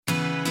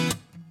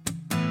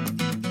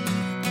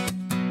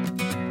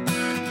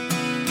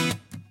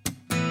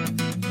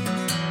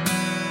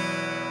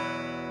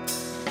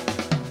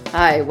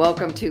Hi,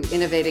 welcome to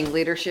Innovating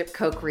Leadership,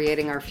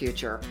 Co-Creating Our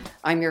Future.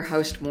 I'm your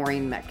host,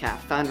 Maureen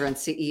Metcalf, founder and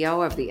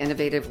CEO of the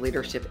Innovative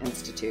Leadership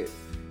Institute.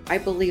 I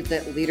believe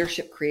that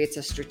leadership creates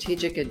a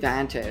strategic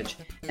advantage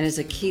and is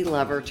a key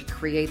lever to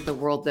create the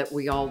world that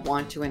we all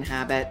want to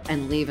inhabit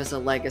and leave as a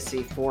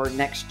legacy for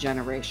next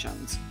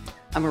generations.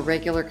 I'm a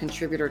regular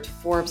contributor to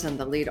Forbes and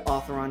the lead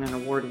author on an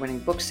award-winning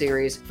book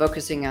series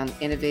focusing on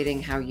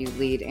innovating how you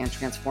lead and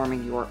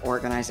transforming your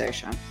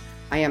organization.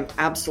 I am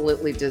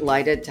absolutely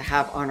delighted to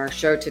have on our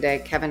show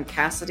today Kevin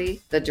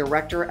Cassidy, the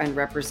director and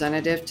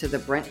representative to the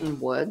Bretton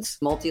Woods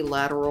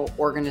Multilateral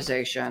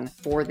Organization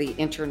for the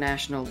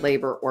International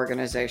Labor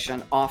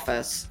Organization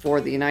Office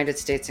for the United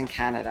States and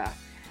Canada.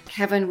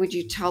 Kevin, would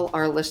you tell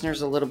our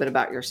listeners a little bit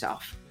about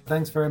yourself?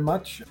 Thanks very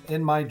much.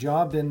 In my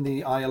job in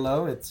the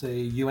ILO, it's a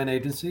UN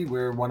agency.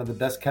 We're one of the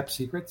best kept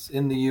secrets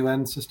in the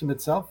UN system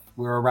itself.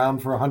 We're around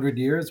for 100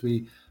 years.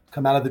 We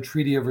come out of the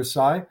Treaty of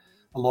Versailles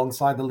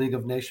alongside the League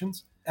of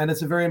Nations. And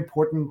it's a very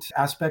important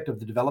aspect of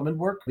the development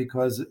work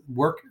because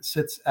work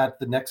sits at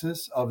the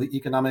nexus of the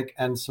economic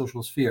and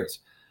social spheres.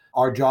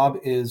 Our job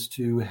is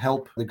to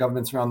help the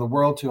governments around the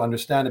world to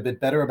understand a bit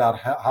better about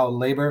how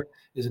labor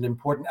is an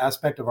important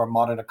aspect of our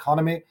modern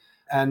economy.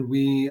 And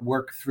we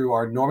work through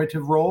our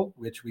normative role,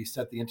 which we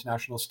set the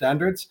international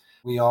standards.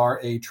 We are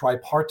a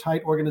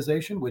tripartite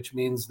organization, which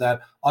means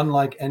that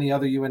unlike any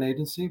other UN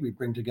agency, we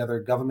bring together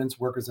governments,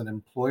 workers, and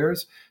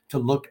employers to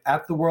look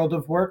at the world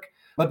of work.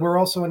 But we're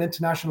also an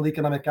international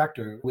economic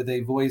actor with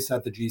a voice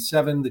at the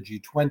G7, the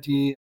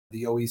G20,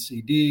 the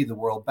OECD, the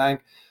World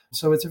Bank.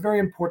 So it's a very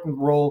important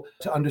role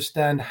to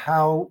understand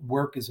how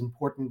work is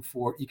important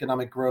for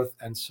economic growth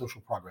and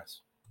social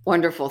progress.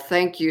 Wonderful.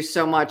 Thank you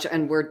so much.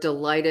 And we're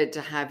delighted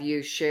to have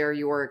you share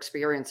your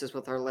experiences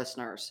with our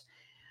listeners.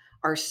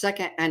 Our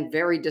second and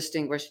very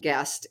distinguished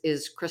guest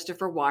is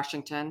Christopher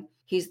Washington.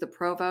 He's the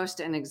Provost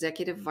and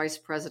Executive Vice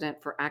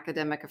President for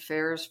Academic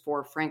Affairs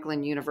for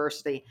Franklin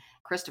University.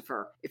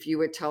 Christopher, if you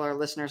would tell our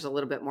listeners a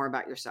little bit more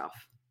about yourself.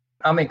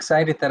 I'm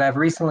excited that I've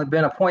recently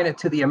been appointed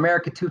to the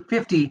America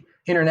 250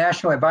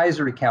 International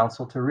Advisory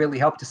Council to really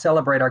help to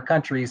celebrate our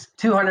country's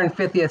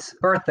 250th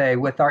birthday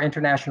with our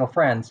international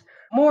friends.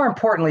 More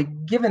importantly,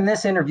 given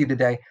this interview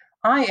today,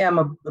 I am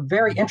a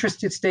very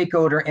interested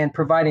stakeholder in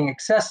providing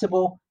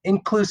accessible,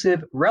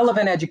 inclusive,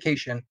 relevant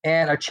education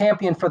and a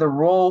champion for the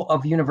role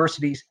of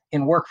universities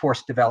in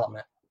workforce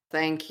development.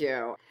 Thank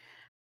you.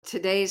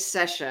 Today's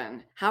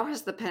session, how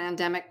has the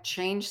pandemic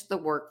changed the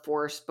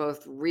workforce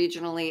both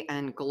regionally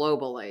and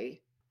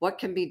globally? What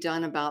can be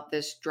done about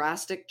this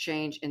drastic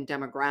change in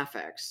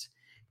demographics?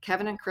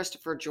 Kevin and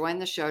Christopher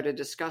joined the show to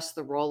discuss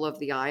the role of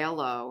the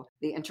ILO,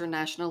 the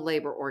International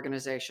Labor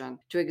Organization,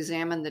 to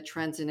examine the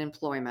trends in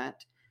employment,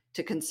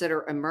 to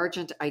consider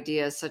emergent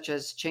ideas such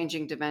as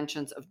changing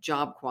dimensions of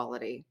job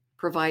quality,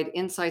 provide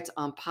insights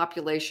on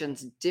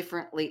populations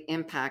differently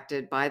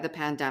impacted by the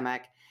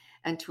pandemic,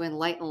 and to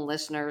enlighten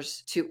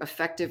listeners to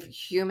effective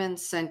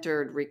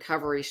human-centered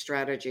recovery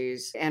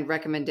strategies and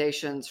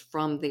recommendations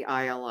from the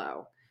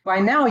ILO. By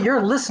now,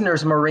 your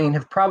listeners, Maureen,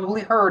 have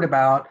probably heard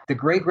about the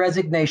Great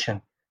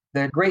Resignation,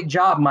 the Great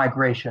Job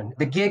Migration,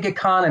 the gig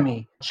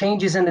economy,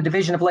 changes in the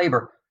division of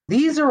labor.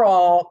 These are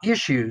all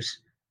issues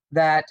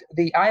that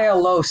the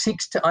ILO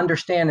seeks to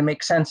understand and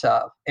make sense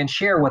of and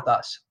share with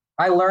us.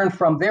 I learned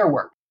from their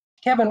work.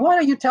 Kevin, why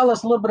don't you tell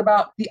us a little bit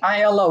about the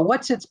ILO?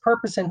 What's its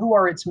purpose and who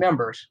are its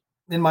members?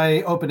 In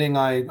my opening,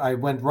 I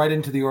went right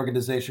into the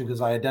organization because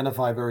I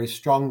identify very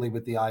strongly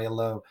with the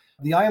ILO.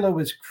 The ILO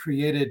was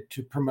created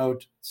to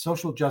promote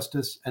social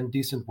justice and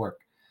decent work.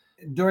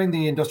 During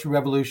the Industrial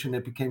Revolution,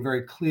 it became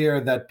very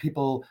clear that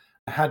people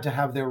had to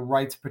have their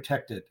rights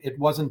protected. It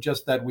wasn't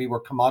just that we were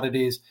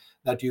commodities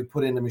that you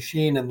put in a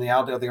machine and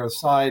out the other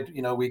side,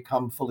 we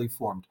come fully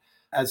formed.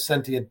 As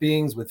sentient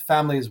beings with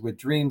families, with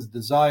dreams,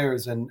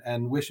 desires,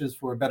 and wishes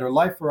for a better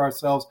life for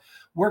ourselves,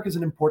 work is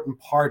an important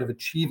part of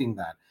achieving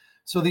that.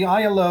 So the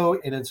ILO,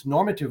 in its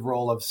normative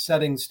role of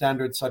setting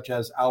standards such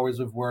as hours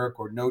of work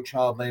or no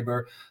child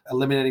labor,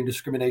 eliminating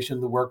discrimination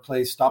in the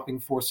workplace, stopping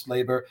forced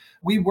labor,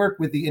 we work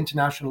with the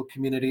international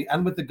community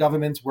and with the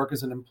governments,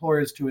 workers, and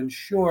employers to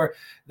ensure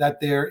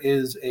that there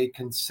is a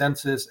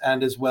consensus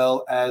and as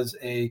well as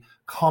a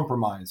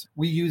compromise.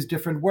 We use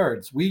different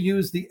words. We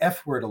use the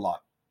F word a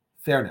lot,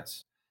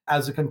 fairness,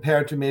 as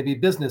compared to maybe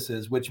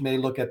businesses, which may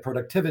look at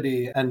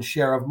productivity and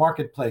share of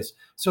marketplace.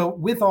 So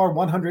with our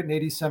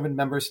 187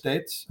 member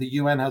states, the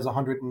UN has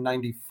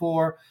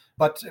 194,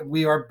 but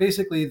we are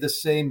basically the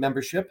same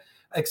membership,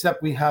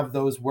 except we have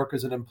those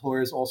workers and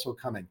employers also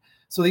coming.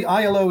 So the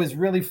ILO is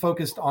really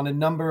focused on a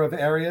number of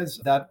areas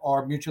that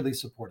are mutually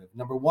supportive.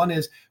 Number one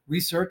is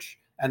research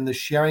and the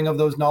sharing of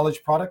those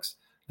knowledge products.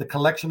 The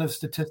collection of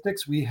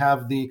statistics, we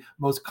have the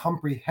most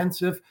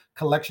comprehensive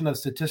collection of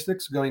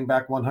statistics going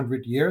back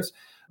 100 years.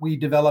 We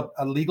develop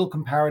a legal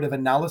comparative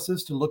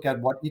analysis to look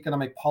at what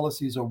economic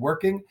policies are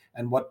working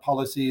and what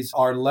policies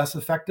are less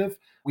effective.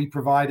 We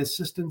provide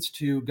assistance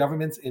to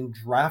governments in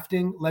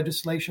drafting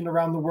legislation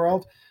around the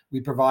world. We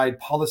provide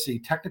policy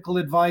technical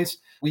advice.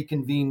 We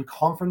convene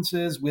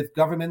conferences with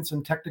governments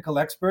and technical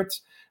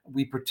experts.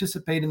 We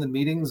participate in the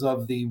meetings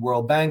of the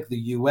World Bank, the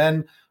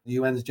UN, the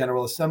UN's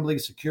General Assembly,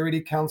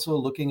 Security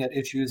Council, looking at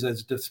issues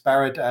as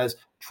disparate as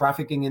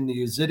trafficking in the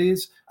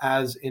Yazidis,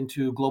 as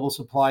into global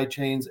supply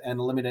chains and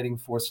eliminating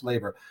forced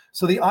labor.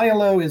 So the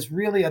ILO is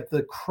really at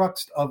the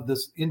crux of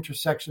this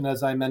intersection,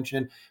 as I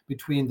mentioned,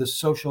 between the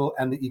social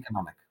and the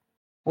economic.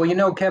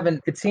 Well,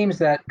 Kevin, it seems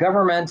that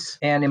governments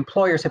and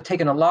employers have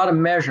taken a lot of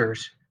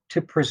measures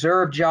to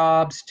preserve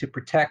jobs, to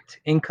protect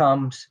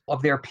incomes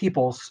of their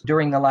peoples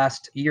during the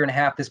last year and a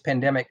half, this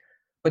pandemic.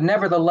 But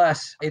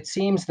nevertheless, it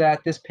seems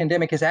that this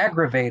pandemic has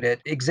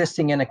aggravated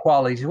existing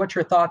inequalities. What's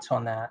your thoughts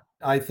on that?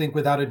 I think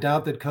without a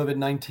doubt that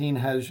COVID-19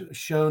 has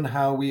shown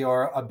how we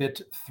are a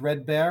bit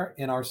threadbare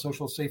in our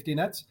social safety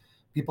nets.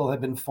 People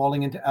have been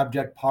falling into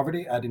abject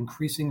poverty at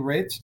increasing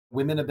rates.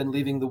 Women have been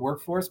leaving the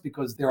workforce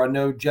because there are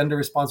no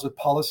gender-responsive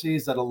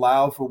policies that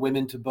allow for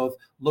women to both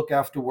look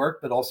after work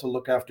but also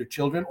look after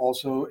children.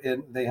 Also,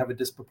 they have a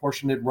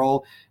disproportionate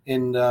role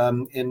in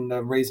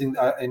raising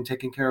and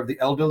taking care of the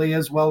elderly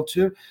as well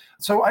too.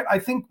 So I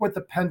think what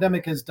the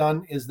pandemic has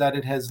done is that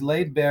it has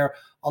laid bare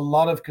a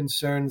lot of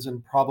concerns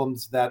and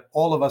problems that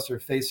all of us are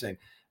facing.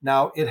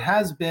 Now, it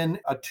has been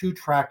a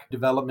two-track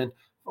development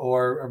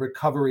or a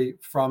recovery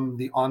from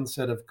the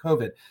onset of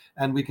COVID.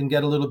 And we can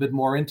get a little bit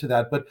more into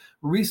that. But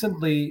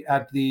recently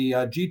at the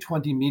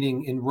G20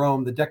 meeting in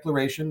Rome, the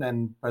declaration,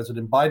 and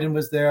President Biden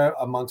was there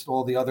amongst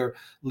all the other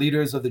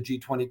leaders of the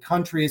G20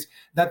 countries,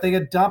 that they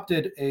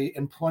adopted a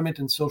employment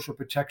and social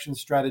protection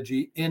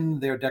strategy in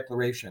their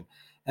declaration.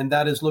 And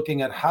that is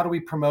looking at how do we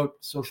promote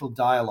social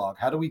dialogue?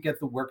 How do we get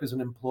the workers and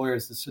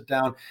employers to sit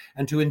down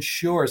and to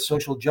ensure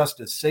social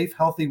justice, safe,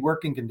 healthy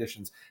working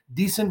conditions,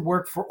 decent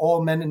work for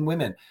all men and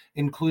women,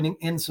 including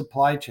in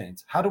supply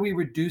chains? How do we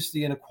reduce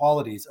the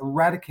inequalities,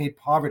 eradicate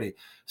poverty,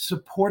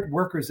 support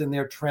workers in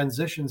their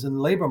transitions in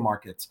labor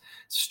markets,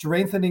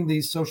 strengthening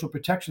these social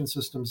protection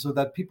systems so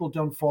that people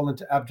don't fall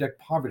into abject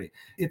poverty?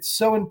 It's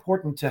so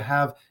important to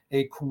have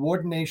a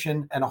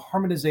coordination and a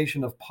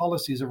harmonization of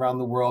policies around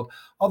the world.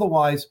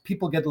 Otherwise,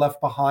 people get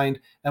left behind.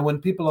 And when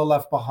people are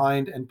left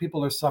behind and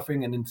people are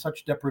suffering and in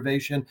such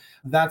deprivation,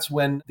 that's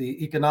when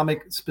the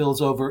economic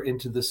spills over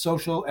into the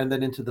social and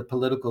then into the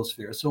political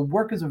sphere. So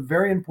work is a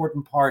very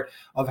important part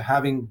of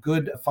having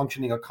good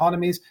functioning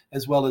economies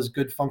as well as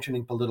good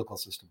functioning political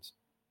systems.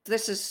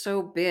 This is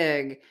so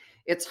big.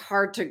 It's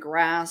hard to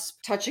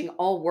grasp, touching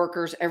all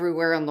workers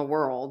everywhere in the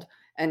world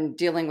and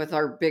dealing with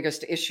our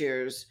biggest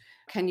issues.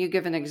 Can you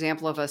give an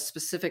example of a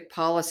specific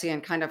policy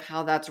and kind of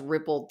how that's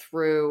rippled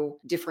through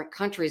different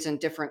countries and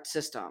different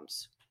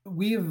systems?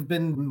 We've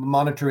been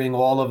monitoring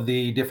all of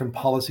the different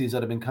policies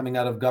that have been coming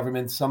out of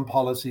government, some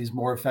policies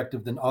more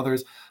effective than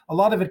others. A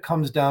lot of it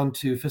comes down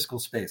to fiscal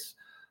space.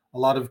 A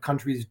lot of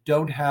countries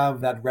don't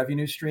have that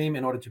revenue stream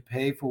in order to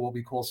pay for what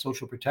we call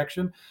social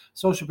protection.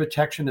 Social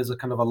protection is a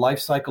kind of a life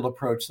cycle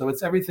approach. So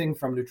it's everything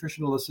from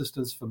nutritional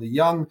assistance for the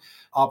young,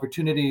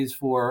 opportunities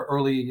for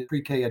early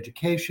pre-K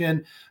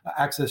education,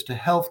 access to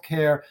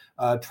healthcare,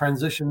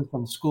 transition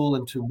from school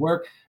into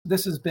work.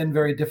 This has been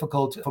very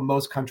difficult for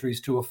most countries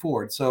to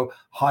afford. So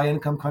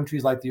high-income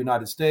countries like the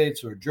United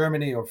States or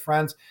Germany or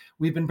France,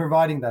 we've been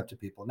providing that to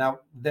people.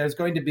 Now, there's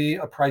going to be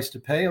a price to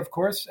pay, of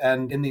course,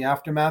 and in the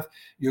aftermath,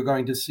 you're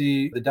going to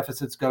see the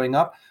deficits going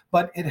up.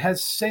 But it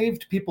has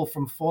saved people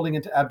from falling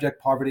into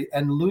abject poverty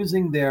and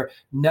losing their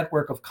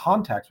network of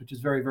contacts, which is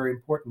very, very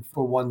important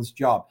for one's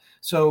job.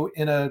 So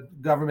in a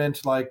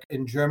government like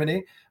in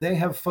Germany, they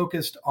have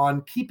focused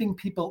on keeping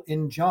people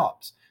in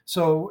jobs.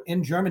 So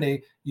in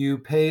Germany, you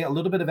pay a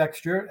little bit of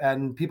extra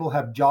and people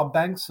have job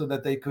banks so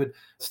that they could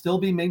still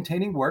be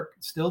maintaining work,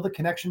 still the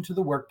connection to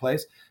the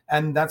workplace.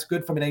 And that's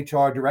good from an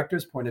HR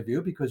director's point of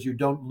view because you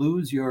don't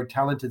lose your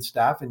talented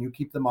staff and you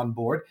keep them on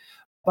board.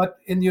 But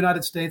in the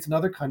United States and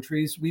other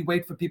countries, we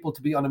wait for people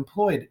to be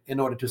unemployed in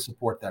order to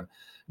support them.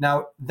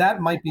 Now,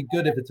 that might be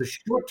good if it's a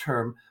short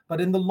term,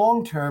 but in the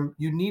long term,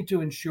 you need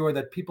to ensure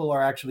that people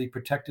are actually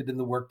protected in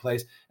the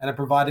workplace and are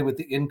provided with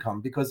the income,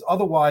 because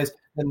otherwise,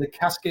 then the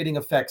cascading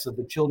effects of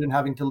the children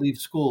having to leave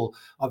school,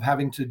 of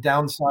having to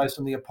downsize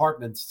from the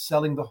apartments,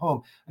 selling the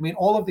home. I mean,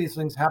 all of these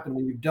things happen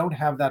when you don't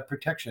have that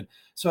protection.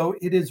 So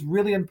it is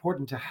really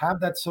important to have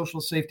that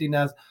social safety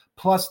net,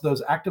 plus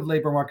those active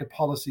labor market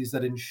policies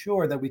that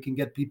ensure that we can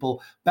get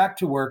people back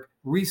to work,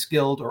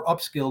 reskilled or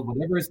upskilled,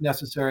 whatever is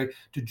necessary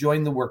to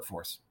join the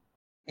workforce.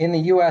 In the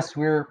US,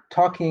 we're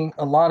talking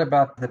a lot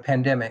about the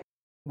pandemic.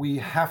 We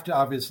have to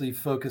obviously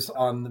focus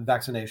on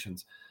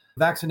vaccinations.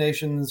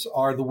 Vaccinations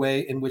are the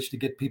way in which to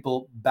get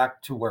people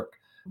back to work.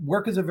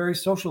 Work is a very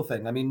social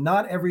thing. I mean,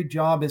 not every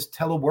job is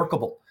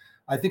teleworkable.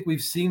 I think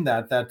we've seen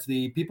that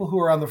the people who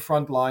are on the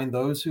front line,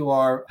 those who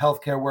are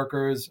healthcare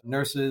workers,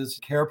 nurses,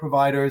 care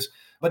providers,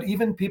 but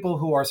even people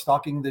who are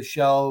stocking the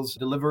shelves,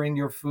 delivering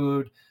your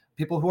food,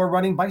 people who are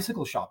running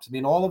bicycle shops. I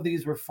mean, all of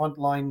these were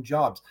frontline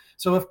jobs.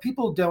 So if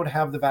people don't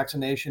have the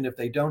vaccination, if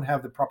they don't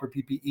have the proper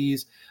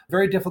PPEs,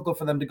 very difficult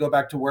for them to go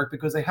back to work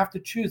because they have to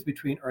choose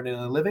between earning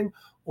a living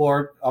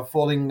or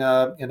falling,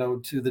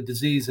 to the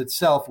disease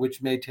itself,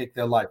 which may take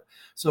their life.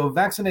 So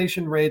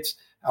vaccination rates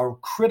are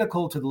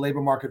critical to the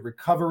labor market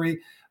recovery.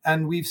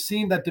 And we've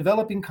seen that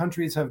developing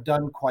countries have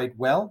done quite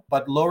well,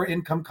 but lower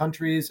income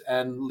countries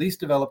and least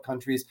developed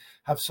countries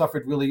have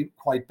suffered really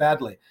quite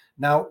badly.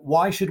 Now,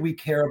 why should we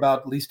care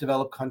about least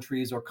developed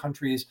countries or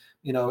countries,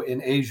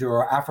 in Asia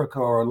or Africa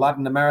or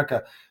Latin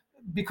America?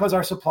 Because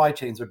our supply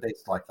chains are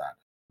based like that.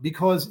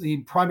 Because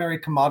the primary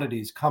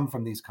commodities come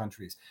from these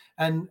countries.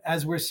 And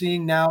as we're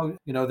seeing now,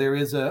 there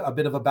is a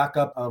bit of a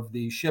backup of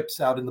the ships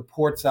out in the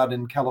ports out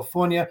in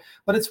California,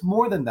 but it's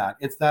more than that.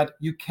 It's that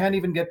you can't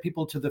even get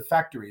people to the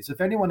factories.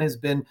 If anyone has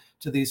been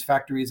to these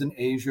factories in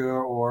Asia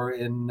or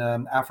in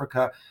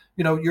Africa,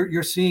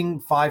 you're seeing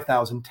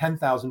 5,000,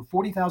 10,000,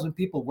 40,000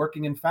 people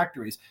working in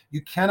factories.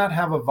 You cannot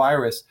have a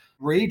virus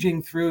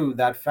raging through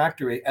that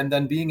factory and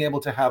then being able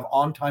to have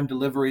on-time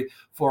delivery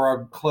for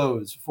our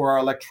clothes, for our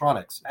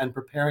electronics, and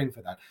preparing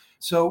for that.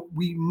 So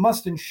we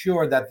must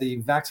ensure that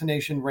the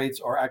vaccination rates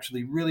are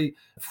actually really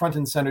front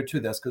and center to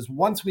this, because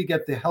once we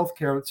get the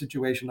healthcare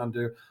situation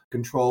under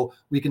control,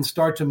 we can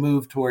start to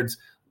move towards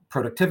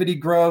productivity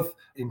growth,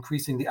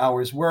 increasing the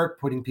hours worked,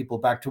 putting people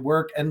back to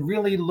work, and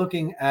really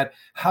looking at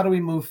how do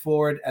we move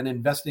forward and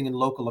investing in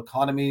local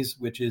economies,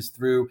 which is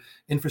through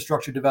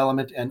infrastructure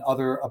development and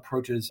other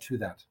approaches to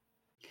that.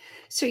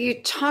 So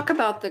you talk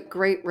about the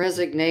Great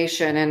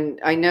Resignation, and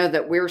I know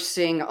that we're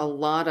seeing a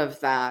lot of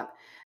that.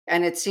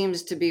 And it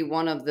seems to be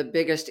one of the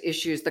biggest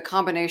issues, the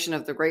combination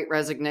of the Great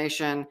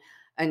Resignation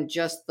and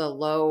just the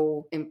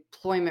low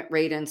employment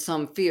rate in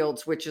some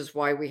fields, which is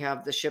why we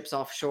have the ships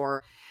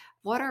offshore.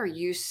 What are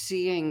you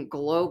seeing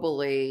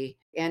globally?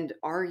 And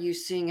are you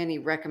seeing any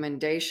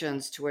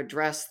recommendations to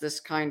address this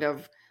kind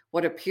of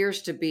what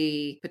appears to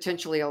be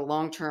potentially a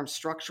long-term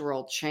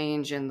structural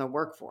change in the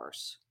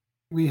workforce?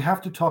 We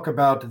have to talk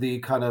about the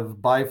kind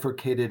of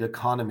bifurcated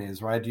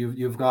economies, right?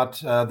 You've got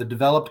the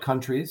developed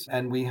countries,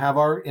 and we have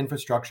our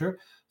infrastructure,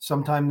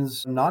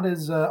 sometimes not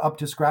as up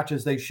to scratch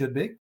as they should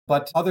be,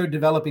 but other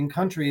developing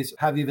countries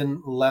have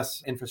even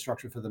less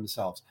infrastructure for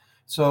themselves.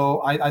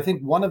 So I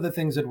think one of the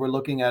things that we're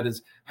looking at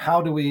is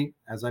how do we,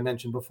 as I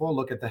mentioned before,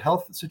 look at the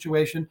health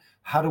situation?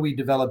 How do we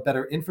develop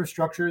better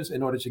infrastructures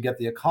in order to get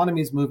the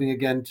economies moving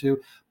again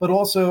too, but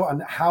also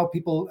on how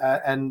people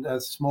and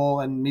small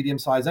and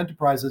medium-sized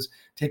enterprises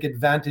take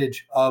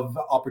advantage of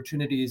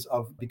opportunities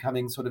of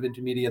becoming sort of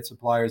intermediate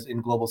suppliers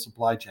in global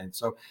supply chains.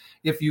 So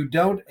if you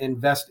don't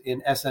invest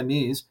in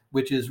SMEs,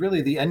 which is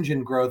really the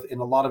engine growth in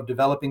a lot of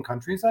developing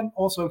countries and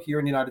also here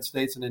in the United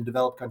States and in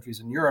developed countries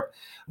in Europe,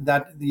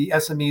 that the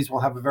SMEs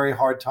will have a very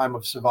hard time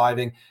of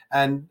surviving.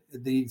 And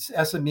the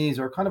SMEs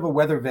are kind of a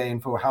weather vane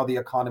for how the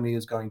economy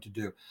is going to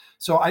do.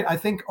 So I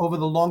think over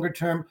the longer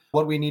term,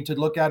 what we need to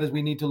look at is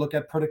we need to look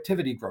at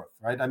productivity growth,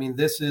 right? I mean,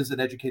 this is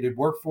an educated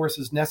workforce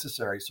is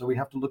necessary. So we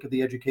have to look at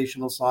the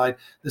educational side,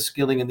 the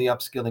skilling and the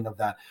upskilling of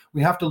that.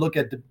 We have to look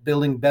at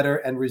building better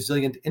and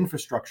resilient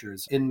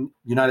infrastructures in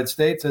the United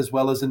States as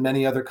well as in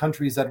many other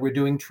countries that we're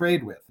doing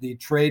trade with. The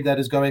trade that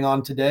is going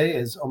on today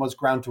is almost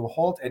ground to a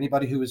halt.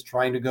 Anybody who is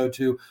trying to go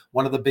to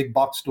one of the big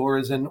box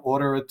stores and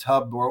order a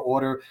tub or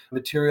order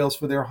materials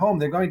for their home,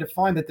 they're going to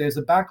find that there's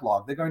a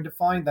backlog. They're going to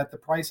find that the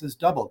price has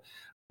doubled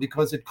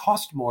because it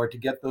costs more to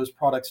get those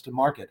products to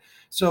market.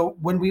 So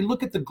when we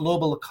look at the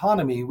global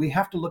economy, we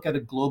have to look at a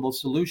global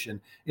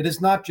solution. It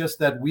is not just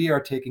that we are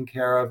taking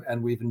care of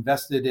and we've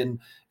invested in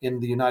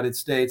the United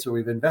States or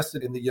we've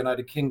invested in the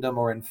United Kingdom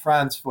or in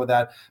France for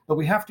that, but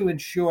we have to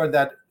ensure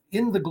that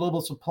in the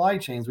global supply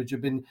chains, which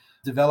have been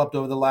developed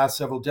over the last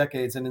several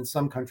decades, and in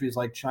some countries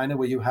like China,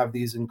 where you have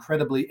these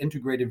incredibly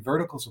integrated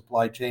vertical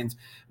supply chains,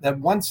 that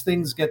once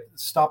things get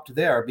stopped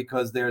there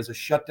because there's a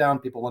shutdown,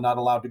 people are not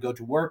allowed to go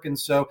to work. And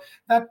so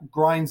that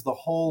grinds the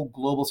whole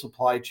global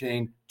supply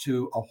chain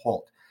to a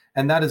halt.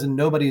 And that is in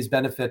nobody's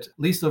benefit,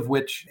 least of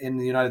which in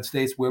the United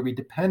States, where we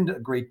depend a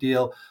great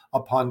deal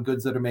upon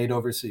goods that are made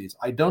overseas.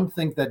 I don't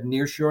think that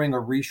nearshoring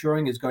or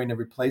reshoring is going to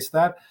replace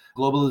that.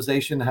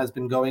 Globalization has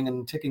been going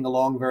and ticking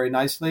along very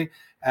nicely.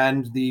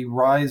 And the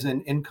rise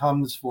in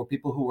incomes for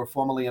people who were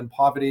formerly in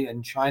poverty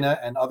in China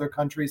and other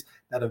countries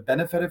that have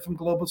benefited from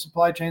global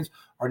supply chains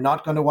are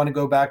not going to want to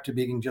go back to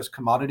being just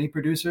commodity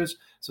producers.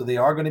 So they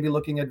are going to be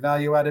looking at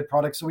value-added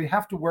products. So we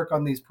have to work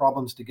on these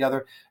problems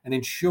together and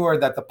ensure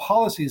that the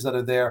policies that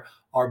are there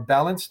are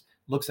balanced,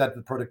 looks at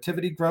the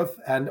productivity growth,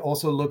 and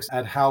also looks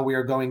at how we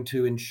are going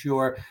to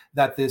ensure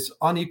that this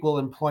unequal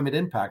employment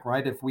impact,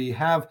 right? If we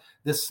have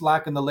this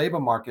slack in the labor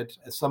market,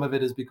 some of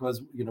it is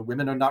because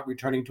women are not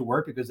returning to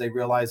work because they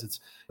realize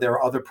there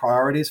are other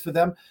priorities for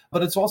them.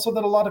 But it's also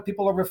that a lot of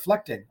people are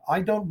reflecting.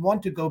 I don't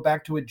want to go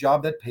back to a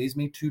job that pays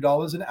me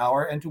 $2 an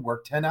hour and to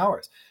work 10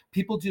 hours.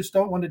 People just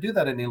don't want to do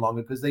that any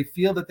longer because they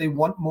feel that they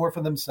want more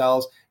for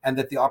themselves and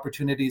that the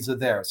opportunities are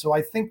there. So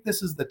I think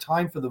this is the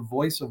time for the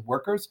voice of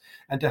workers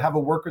and to have a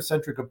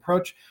worker-centric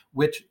approach,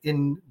 which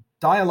in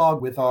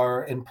dialogue with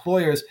our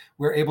employers,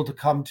 we're able to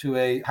come to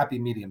a happy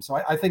medium. So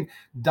I think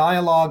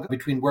dialogue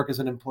between workers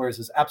and employers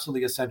is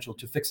absolutely essential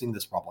to fixing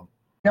this problem.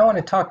 I want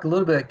to talk a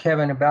little bit,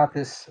 Kevin, about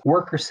this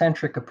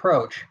worker-centric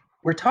approach.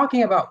 We're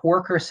talking about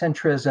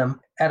worker-centrism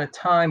at a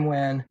time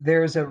when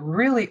there's a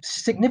really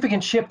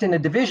significant shift in the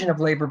division of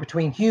labor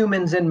between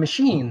humans and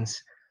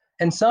machines.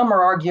 And some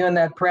are arguing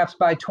that perhaps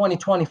by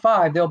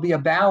 2025, there'll be a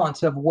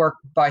balance of work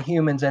by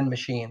humans and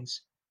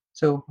machines.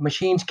 So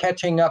machines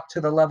catching up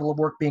to the level of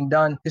work being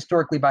done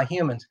historically by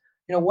humans.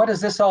 What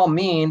does this all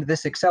mean,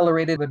 this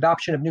accelerated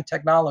adoption of new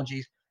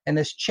technologies and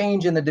this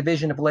change in the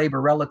division of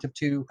labor relative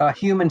to a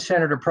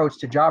human-centered approach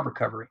to job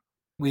recovery?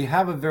 We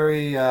have a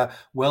very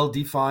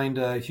well-defined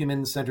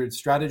human-centered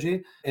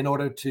strategy in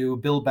order to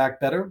build back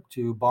better,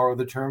 to borrow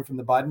the term from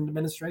the Biden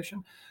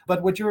administration.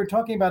 But what you're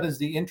talking about is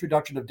the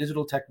introduction of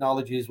digital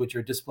technologies which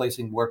are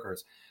displacing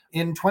workers.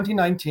 In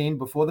 2019,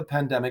 before the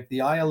pandemic,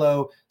 the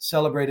ILO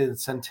celebrated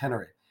its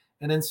centenary.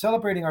 And in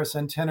celebrating our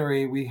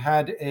centenary, we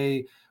had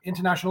an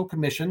international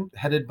commission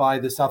headed by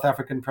the South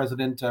African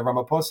President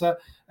Ramaphosa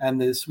and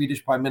the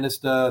Swedish Prime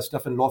Minister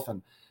Stefan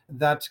Löfven.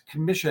 That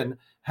commission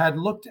had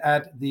looked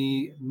at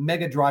the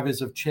mega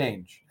drivers of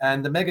change.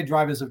 And the mega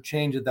drivers of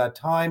change at that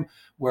time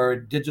were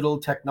digital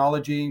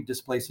technology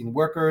displacing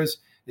workers.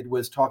 It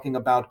was talking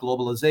about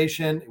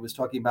globalization. It was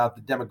talking about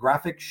the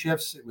demographic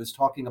shifts. It was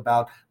talking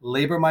about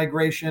labor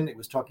migration. It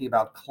was talking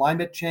about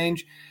climate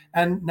change.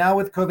 And now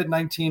with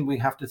COVID-19, we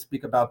have to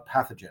speak about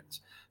pathogens.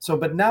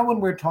 But now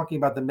when we're talking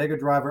about the mega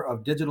driver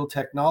of digital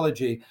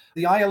technology,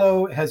 the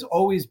ILO has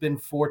always been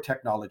for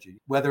technology,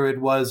 whether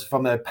it was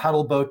from a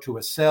paddle boat to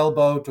a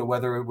sailboat, or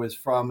whether it was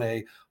from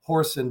a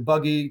horse and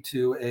buggy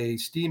to a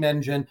steam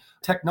engine.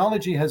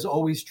 Technology has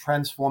always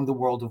transformed the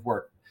world of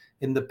work.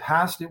 In the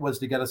past, it was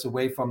to get us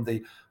away from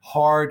the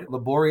hard,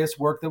 laborious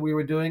work that we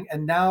were doing.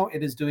 And now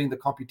it is doing the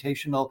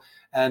computational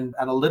and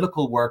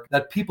analytical work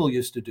that people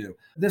used to do.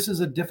 This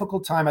is a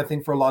difficult time, I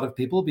think, for a lot of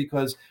people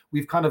because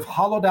we've kind of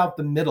hollowed out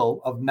the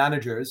middle of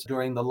managers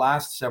during the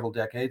last several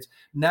decades.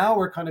 Now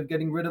we're kind of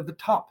getting rid of the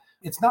top.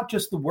 It's not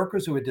just the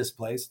workers who are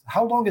displaced.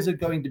 How long is it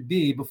going to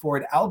be before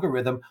an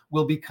algorithm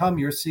will become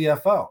your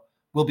CFO,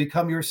 will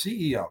become your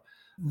CEO?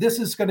 This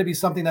is going to be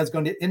something that's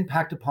going to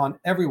impact upon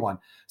everyone.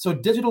 So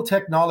digital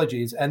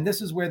technologies, and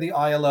this is where the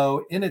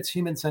ILO, in its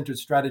human-centered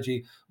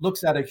strategy,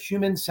 looks at a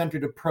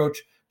human-centered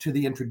approach to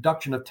the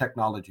introduction of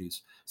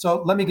technologies.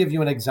 So let me give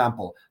you an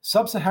example.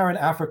 Sub-Saharan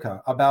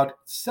Africa, about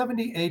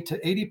 78 to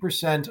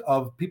 80%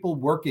 of people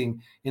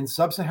working in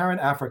Sub-Saharan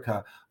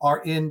Africa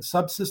are in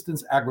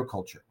subsistence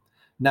agriculture.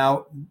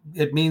 Now,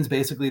 it means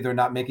basically they're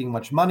not making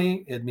much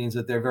money. It means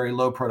that they're very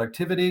low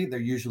productivity. They're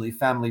usually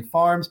family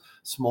farms,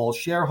 small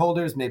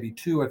shareholders, maybe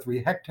 2 or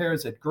 3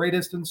 hectares at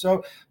greatest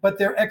but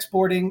they're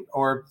exporting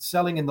or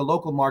selling in the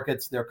local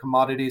markets their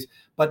commodities,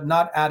 but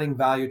not adding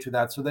value to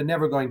that. So they're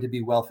never going to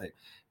be wealthy.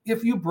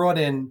 If you brought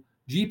in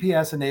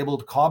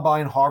GPS-enabled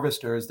combine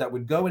harvesters that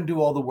would go and do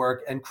all the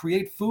work and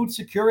create food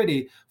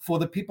security for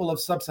the people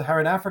of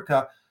Sub-Saharan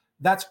Africa,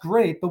 that's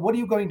great, but what are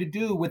you going to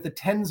do with the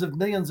tens of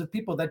millions of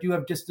people that you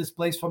have just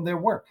displaced from their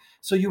work?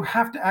 So you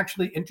have to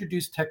actually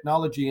introduce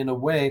technology in a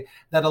way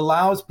that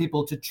allows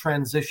people to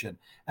transition.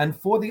 And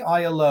for the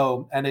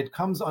ILO, and it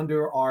comes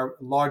under our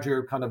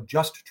larger kind of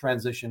just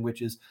transition,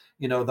 which is,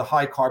 the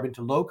high carbon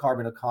to low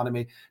carbon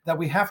economy, that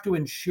we have to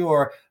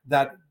ensure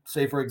that,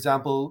 say, for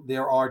example,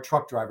 there are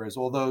truck drivers,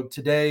 although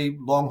today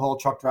long haul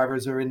truck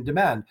drivers are in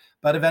demand,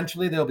 but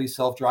eventually there'll be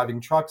self-driving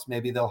trucks.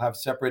 Maybe they'll have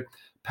separate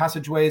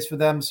passageways for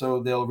them,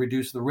 so they'll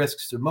reduce the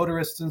risks to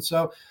motorists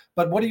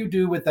but what do you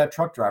do with that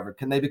truck driver?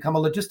 Can they become a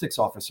logistics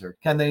officer?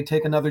 Can they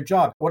take another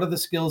job? What are the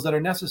skills that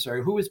are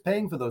necessary? Who is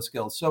paying for those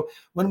skills? So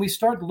when we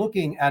start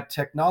looking at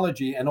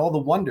technology and all the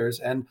wonders,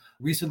 and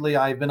recently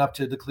I've been up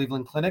to the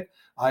Cleveland Clinic,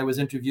 I was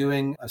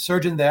interviewing a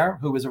surgeon there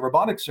who was a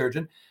robotic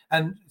surgeon,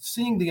 and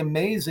seeing the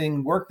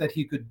amazing work that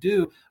he could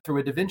do through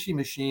a Da Vinci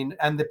machine,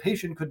 and the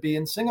patient could be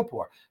in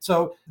Singapore.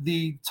 So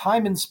the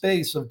time and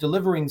space of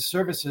delivering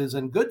services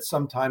and goods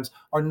sometimes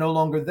are no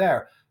longer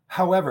there.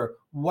 However,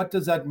 what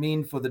does that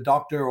mean for the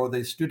doctor or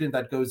the student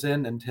that goes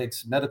in and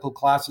takes medical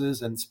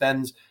classes and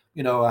spends,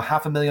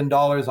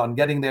 $500,000 on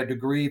getting their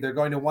degree? They're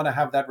going to want to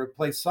have that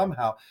replaced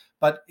somehow.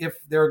 But if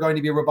there are going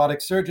to be robotic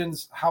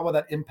surgeons, how will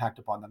that impact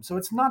upon them? So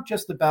it's not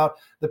just about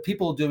the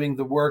people doing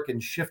the work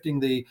and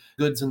shifting the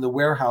goods in the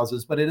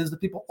warehouses, but it is the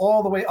people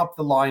all the way up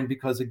the line,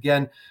 because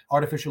again,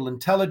 artificial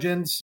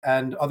intelligence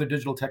and other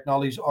digital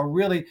technologies are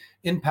really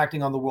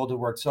impacting on the world of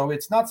work. So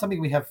it's not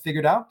something we have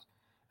figured out.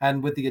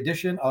 And with the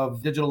addition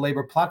of digital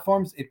labor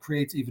platforms, it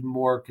creates even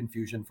more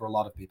confusion for a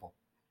lot of people.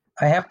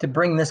 I have to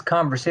bring this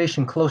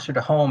conversation closer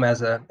to home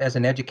as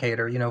an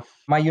educator.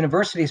 My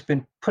university has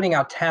been putting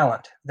out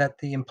talent that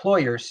the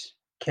employers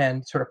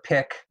can sort of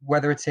pick,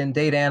 whether it's in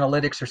data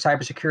analytics or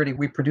cybersecurity.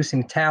 We're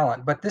producing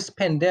talent. But this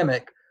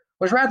pandemic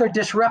was rather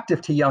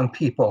disruptive to young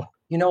people.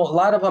 A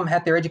lot of them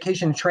had their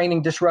education and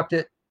training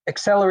disrupted.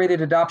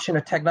 Accelerated adoption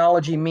of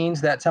technology means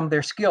that some of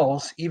their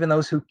skills, even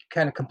those who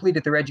kind of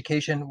completed their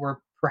education, were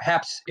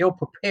perhaps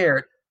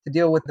ill-prepared to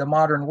deal with the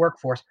modern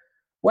workforce.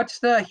 What's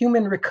the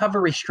human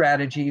recovery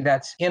strategy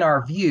that's in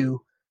our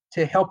view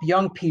to help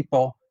young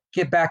people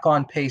get back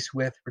on pace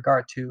with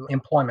regard to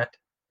employment?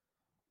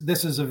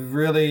 This is a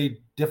really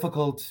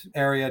difficult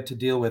area to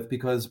deal with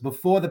because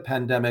before the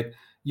pandemic,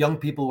 young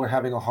people were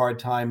having a hard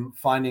time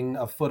finding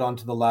a foot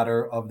onto the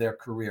ladder of their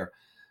career.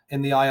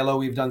 In the ILO,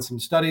 we've done some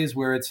studies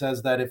where it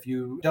says that if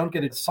you don't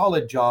get a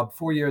solid job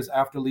 4 years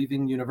after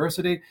leaving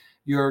university,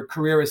 your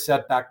career is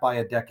set back by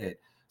a decade.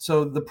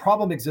 So the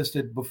problem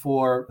existed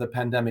before the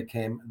pandemic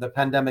came. The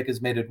pandemic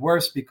has made it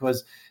worse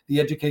because the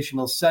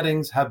educational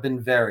settings have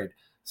been varied.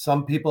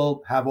 Some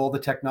people have all the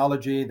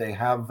technology, they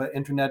have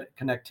internet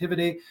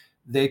connectivity,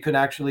 they could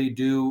actually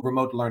do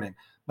remote learning.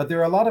 But there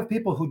are a lot of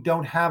people who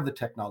don't have the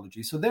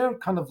technology, so they're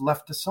kind of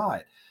left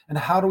aside. And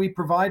how do we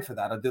provide for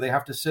that? Do they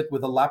have to sit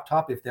with a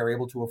laptop if they're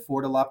able to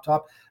afford a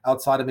laptop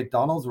outside of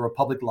McDonald's or a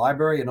public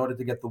library in order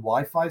to get the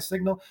Wi-Fi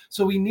signal?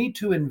 So we need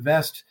to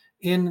invest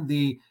in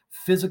the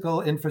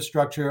physical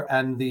infrastructure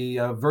and the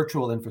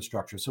virtual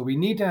infrastructure. So we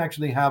need to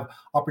actually have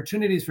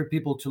opportunities for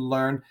people to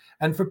learn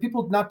and for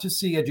people not to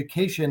see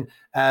education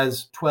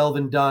as 12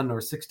 and done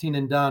or 16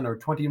 and done or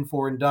 20 and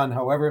 4 and done,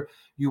 however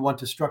you want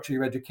to structure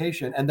your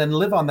education, and then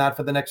live on that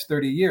for the next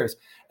 30 years.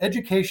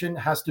 Education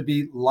has to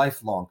be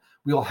lifelong.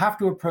 We will have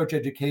to approach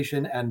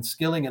education and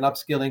skilling and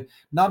upskilling,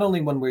 not only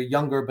when we're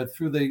younger, but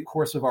through the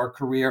course of our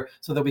career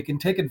so that we can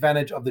take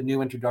advantage of the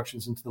new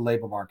introductions into the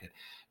labor market.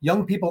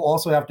 Young people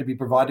also have to be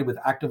provided with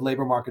active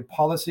labor market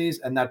policies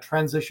and that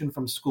transition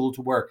from school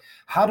to work.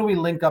 How do we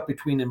link up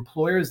between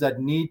employers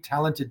that need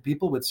talented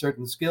people with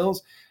certain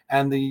skills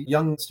and the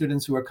young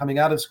students who are coming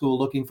out of school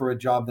looking for a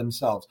job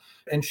themselves?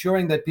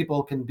 Ensuring that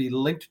people can be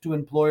linked to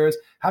employers,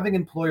 having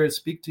employers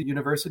speak to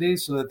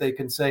universities so that they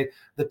can say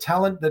the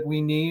talent that we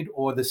need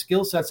or the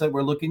skill sets that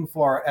we're looking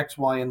for are X,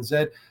 Y, and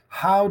Z.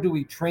 How do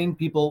we train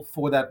people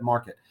for that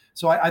market?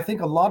 So I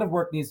think a lot of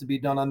work needs to be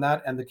done on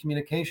that. And the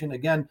communication,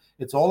 again,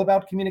 it's all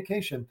about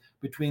communication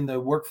between the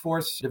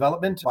workforce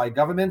development by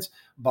governments,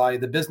 by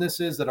the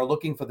businesses that are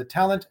looking for the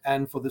talent,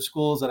 and for the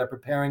schools that are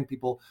preparing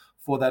people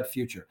for that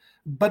future.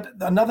 But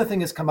another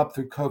thing has come up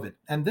through COVID,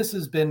 and this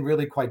has been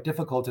really quite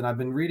difficult. And I've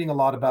been reading a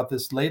lot about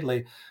this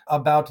lately,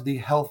 about the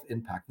health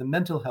impact, the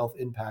mental health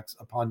impacts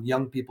upon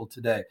young people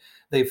today.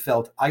 They've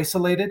felt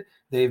isolated.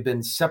 They've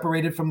been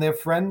separated from their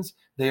friends.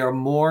 They are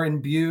more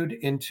imbued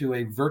into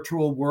a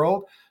virtual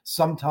world,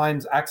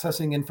 sometimes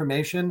accessing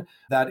information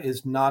that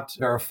is not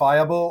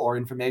verifiable or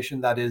information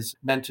that is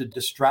meant to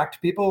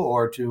distract people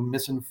or to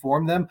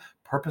misinform them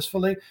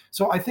purposefully.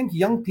 So I think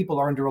young people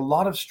are under a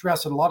lot of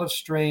stress and a lot of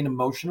strain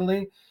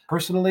emotionally,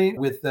 personally,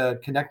 with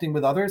connecting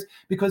with others,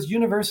 because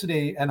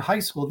university and high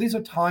school, these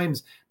are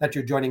times that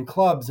you're joining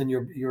clubs and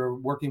you're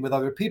working with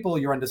other people,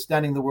 you're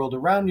understanding the world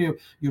around you,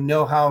 you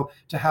know how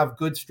to have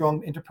good,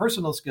 strong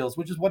interpersonal skills,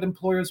 which is what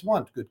employers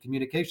want, good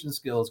communication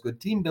skills, good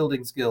team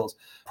building skills,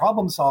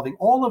 problem solving.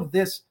 All of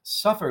this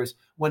suffers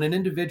when an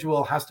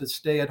individual has to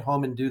stay at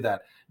home and do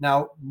that.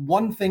 Now,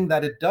 one thing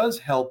that it does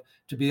help,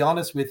 to be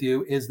honest with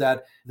you, is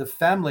that the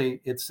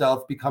family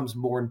itself becomes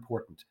more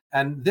important.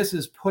 And this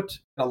has put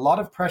a lot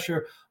of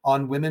pressure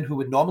on women who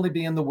would normally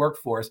be in the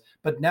workforce,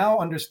 but now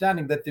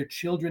understanding that their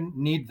children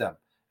need them.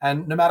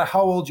 And no matter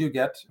how old you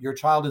get, your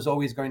child is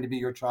always going to be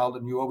your child,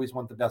 and you always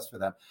want the best for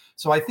them.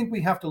 So I think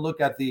we have to look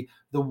at the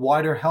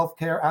wider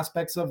healthcare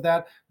aspects of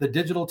that. The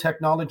digital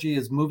technology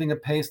is moving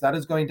apace. That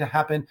is going to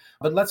happen.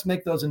 But let's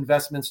make those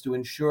investments to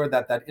ensure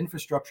that that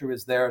infrastructure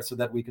is there so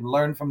that we can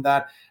learn from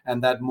that,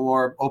 and that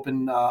more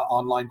open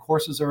online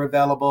courses are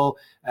available,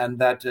 and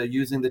that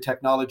using the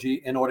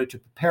technology in order to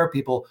prepare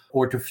people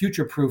or to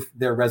future-proof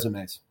their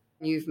resumes.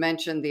 You've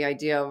mentioned the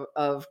idea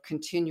of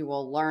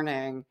continual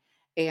learning.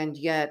 And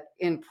yet,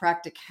 in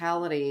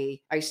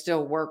practicality, I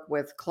still work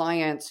with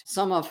clients,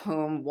 some of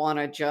whom want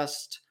to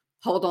just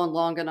hold on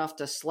long enough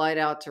to slide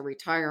out to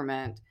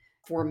retirement.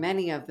 For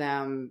many of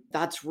them,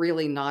 that's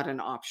really not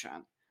an option.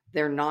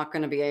 They're not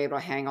going to be able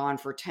to hang on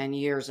for 10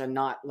 years and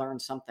not learn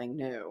something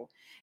new.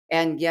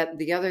 And yet,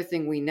 the other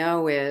thing we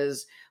know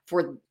is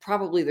for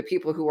probably the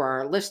people who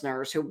are our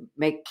listeners who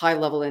make high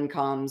level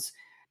incomes,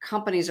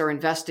 companies are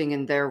investing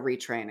in their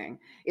retraining.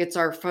 It's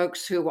our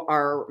folks who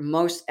are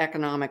most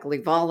economically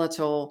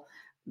volatile.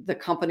 The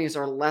companies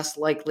are less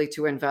likely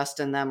to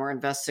invest in them or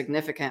invest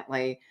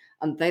significantly,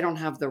 and they don't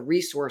have the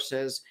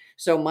resources.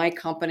 So my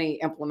company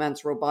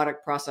implements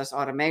robotic process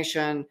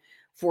automation.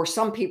 For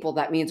some people,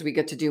 that means we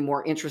get to do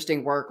more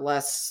interesting work,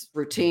 less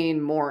routine,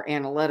 more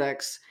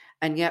analytics.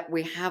 And yet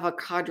we have a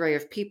cadre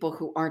of people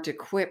who aren't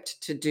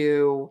equipped to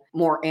do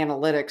more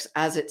analytics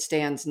as it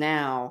stands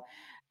now.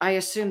 I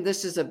assume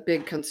this is a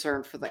big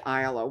concern for the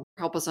ILO.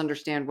 Help us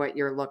understand what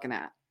you're looking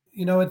at.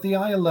 You know, at the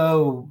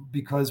ILO,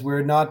 because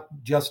we're not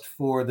just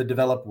for the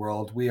developed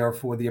world, we are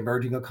for the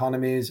emerging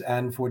economies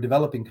and for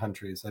developing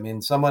countries. I mean,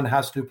 someone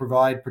has to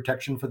provide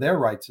protection for their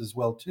rights as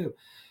well, too.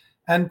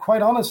 And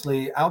quite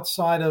honestly,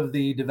 outside of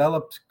the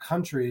developed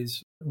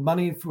countries,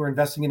 money for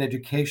investing in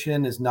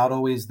education is not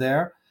always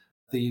there.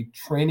 The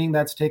training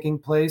that's taking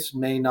place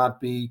may not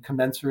be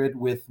commensurate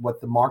with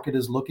what the market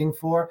is looking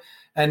for.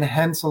 And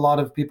hence, a lot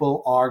of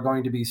people are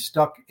going to be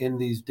stuck in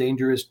these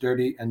dangerous,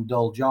 dirty, and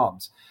dull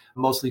jobs,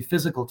 mostly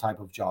physical type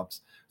of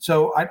jobs.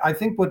 So I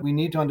think what we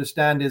need to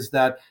understand is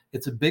that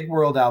it's a big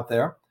world out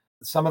there.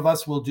 Some of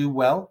us will do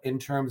well in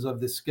terms of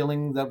the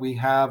skilling that we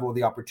have or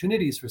the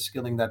opportunities for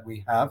skilling that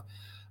we have.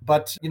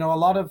 But, a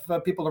lot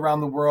of people around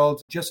the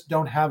world just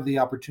don't have the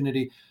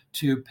opportunity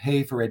to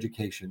pay for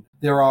education.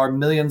 There are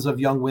millions of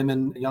young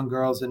women, young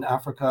girls in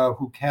Africa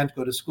who can't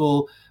go to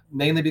school,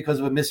 mainly because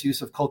of a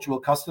misuse of cultural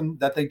custom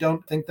that they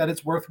don't think that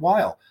it's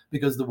worthwhile,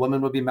 because the woman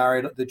will be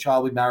married, the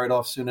child will be married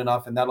off soon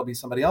enough, and that'll be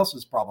somebody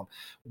else's problem.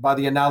 By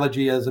the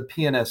analogy as a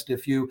pianist,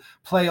 if you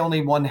play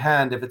only one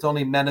hand, if it's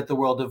only men at the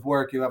world of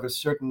work, you have a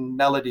certain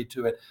melody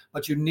to it,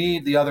 but you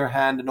need the other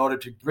hand in order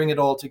to bring it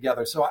all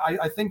together. So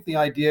I think the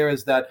idea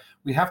is that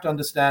we have to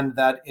understand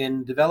that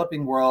in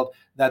developing world,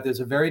 that there's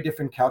a very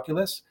different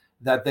calculus,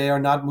 that they are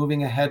not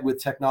moving ahead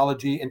with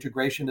technology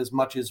integration as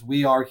much as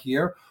we are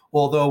here.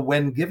 Although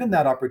when given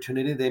that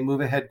opportunity, they move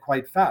ahead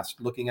quite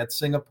fast. Looking at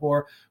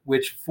Singapore,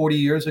 which 40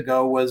 years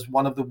ago was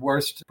one of the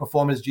worst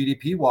performers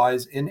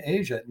GDP-wise in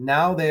Asia.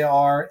 Now they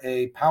are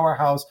a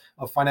powerhouse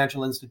of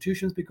financial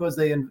institutions because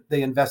they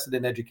invested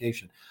in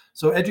education.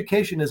 So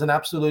education is an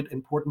absolute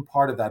important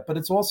part of that. But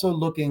it's also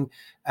looking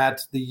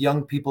at the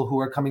young people who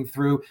are coming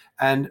through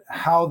and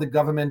how the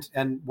government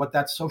and what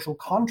that social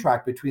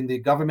contract between the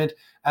government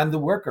and the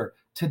worker.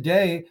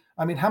 Today,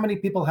 how many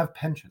people have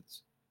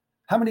pensions?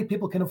 How many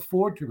people can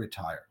afford to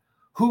retire?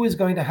 Who is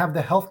going to have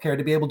the healthcare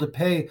to be able to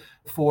pay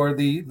for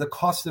the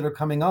costs that are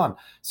coming on?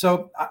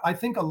 So I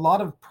think a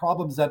lot of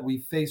problems that we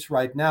face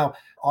right now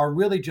are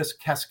really just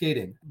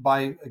cascading.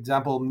 By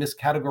example,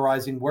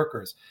 miscategorizing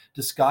workers,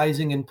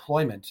 disguising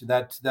employment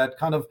that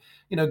kind of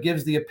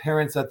gives the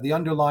appearance that the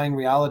underlying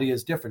reality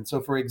is different.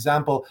 So for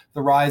example,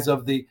 the rise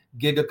of the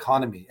gig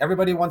economy.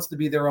 Everybody wants to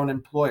be their own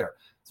employer.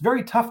 It's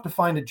very tough to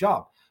find a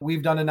job.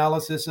 We've done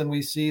analysis and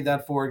we see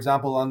that, for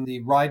example, on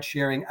the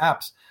ride-sharing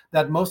apps,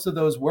 that most of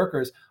those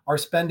workers are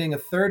spending a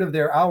third of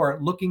their hour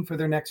looking for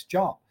their next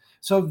job.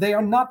 So they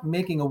are not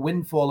making a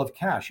windfall of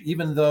cash,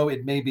 even though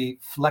it may be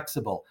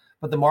flexible.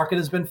 But the market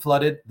has been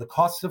flooded, the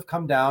costs have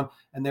come down,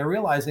 and they're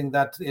realizing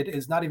that it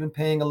is not even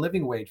paying a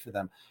living wage for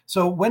them.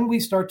 So when we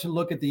start to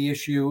look at the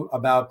issue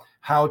about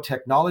how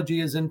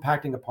technology is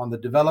impacting upon the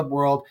developed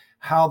world,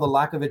 how the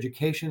lack of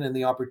education and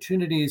the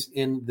opportunities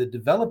in the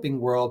developing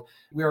world,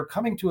 we are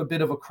coming to a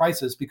bit of a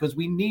crisis because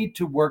we need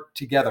to work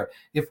together.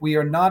 If we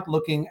are not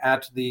looking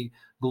at the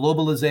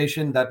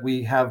globalization that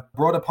we have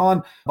brought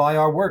upon by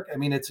our work.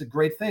 It's a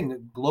great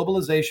thing.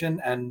 Globalization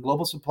and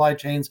global supply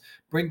chains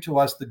bring to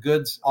us the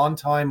goods on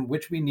time,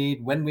 which we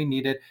need, when we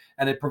need it,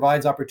 and it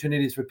provides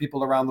opportunities for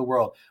people around the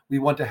world. We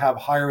want to have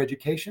higher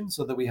education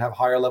so that we have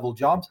higher level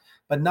jobs,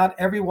 but not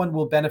everyone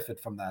will benefit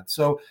from that.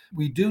 So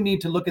we do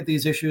need to look at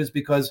these issues,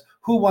 because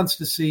who wants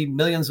to see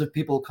millions of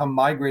people come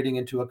migrating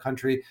into a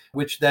country,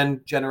 which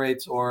then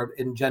generates or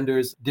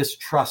engenders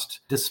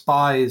distrust,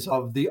 despise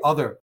of the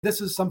other?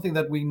 This is something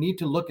that we need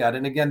to look at.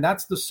 And again,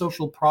 that's the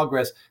social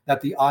progress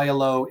that the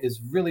ILO is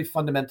really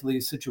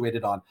fundamentally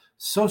situated on.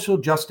 Social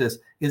justice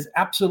is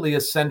absolutely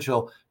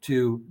essential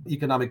to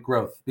economic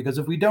growth, because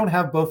if we don't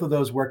have both of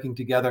those working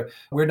together,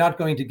 we're not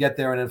going to get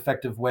there in an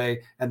effective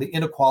way. And the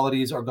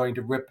inequalities are going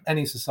to rip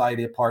any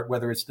society apart,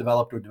 whether it's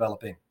developed or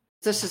developing.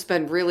 This has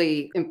been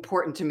really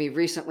important to me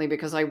recently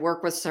because I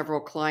work with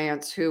several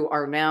clients who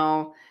are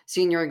now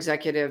senior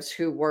executives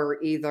who were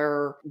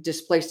either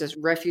displaced as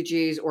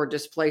refugees or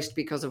displaced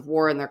because of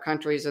war in their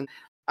countries. And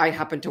I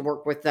happen to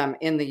work with them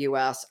in the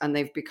US, and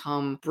they've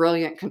become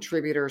brilliant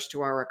contributors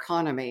to our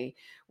economy.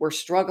 We're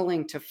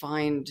struggling to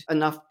find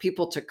enough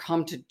people to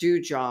come to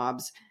do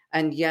jobs,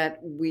 and yet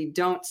we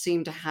don't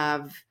seem to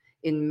have,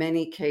 in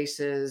many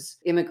cases,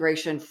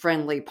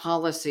 immigration-friendly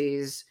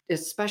policies,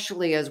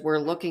 especially as we're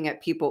looking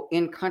at people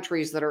in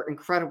countries that are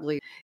incredibly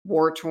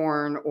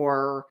war-torn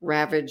or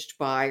ravaged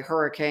by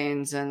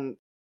hurricanes. And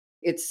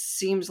it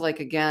seems like,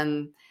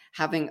 again,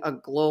 having a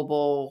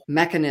global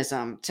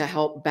mechanism to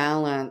help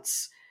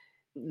balance,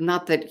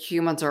 not that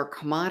humans are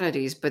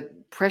commodities, but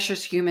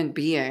precious human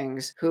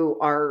beings who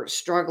are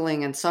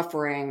struggling and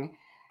suffering.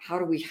 How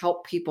do we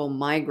help people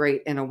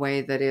migrate in a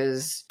way that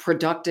is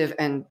productive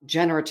and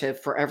generative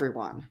for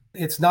everyone?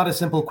 It's not a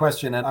simple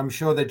question. And I'm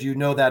sure that you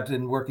know that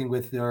in working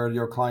with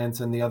your clients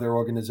and the other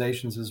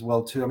organizations as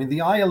well, too.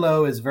 The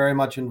ILO is very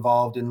much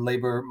involved in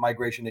labor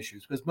migration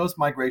issues, because most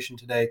migration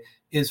today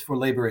is for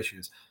labor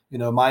issues.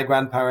 My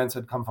grandparents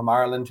had come from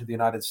Ireland to the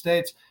United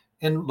States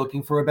in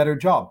looking for a better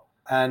job.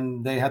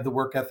 And they had the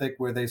work ethic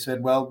where they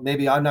said, well,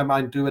 maybe I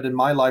might do it in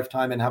my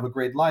lifetime and have a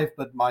great life,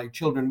 but my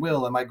children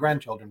will and my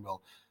grandchildren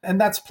will. And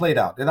that's played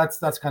out. And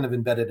that's kind of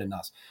embedded in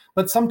us.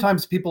 But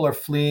sometimes people are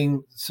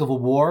fleeing civil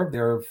war.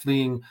 They're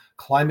fleeing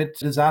climate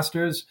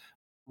disasters.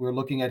 We're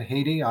looking at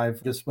Haiti.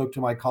 I've just spoke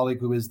to my colleague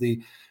who is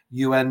the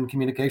UN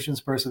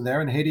communications person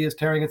there, and Haiti is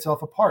tearing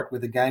itself apart,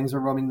 where the gangs are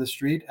roaming the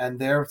street and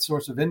their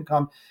source of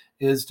income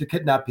is to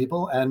kidnap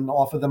people and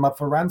offer them up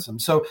for ransom.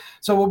 So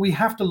what we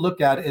have to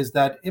look at is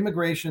that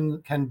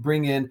immigration can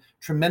bring in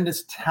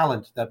tremendous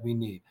talent that we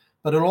need,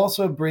 but it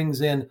also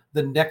brings in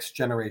the next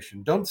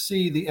generation. Don't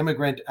see the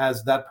immigrant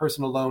as that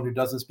person alone who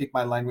doesn't speak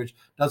my language,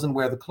 doesn't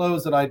wear the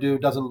clothes that I do,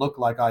 doesn't look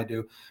like I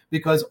do,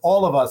 because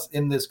all of us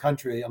in this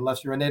country,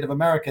 unless you're a Native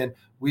American,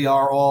 we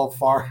are all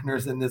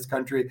foreigners in this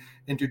country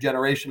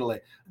intergenerationally.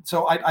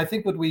 So I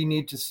think what we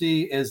need to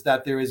see is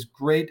that there is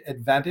great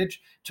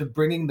advantage to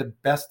bringing the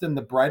best and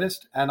the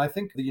brightest. And I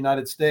think the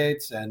United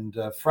States and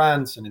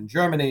France and in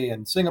Germany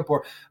and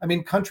Singapore, I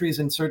mean, countries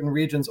in certain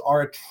regions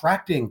are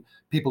attracting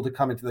people to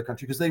come into the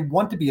country because they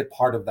want to be a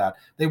part of that.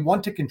 They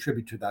want to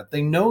contribute to that.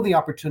 They know the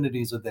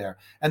opportunities are there,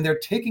 and they're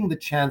taking the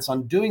chance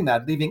on doing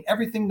that, leaving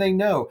everything they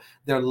know,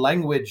 their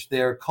language,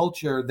 their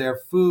culture, their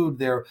food,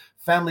 their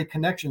family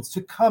connections,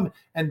 to come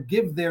and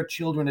give their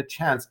children a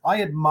chance.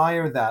 I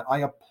admire that. I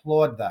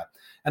applaud that.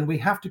 And we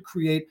have to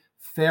create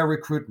fair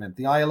recruitment.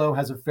 The ILO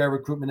has a fair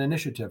recruitment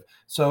initiative.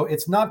 So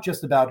it's not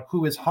just about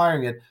who is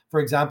hiring it. For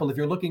example, if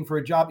you're looking for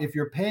a job, if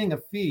you're paying a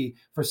fee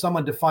for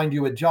someone to find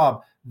you a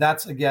job,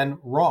 that's again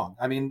wrong.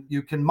 I mean,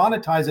 you can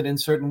monetize it in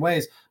certain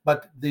ways,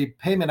 but the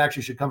payment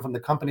actually should come from the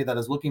company that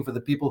is looking for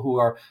the people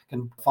who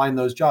can find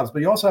those jobs.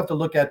 But you also have to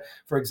look at,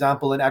 for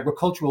example, in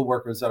agricultural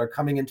workers that are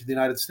coming into the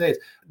United States.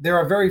 There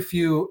are very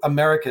few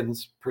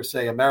Americans, per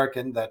se,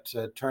 American, that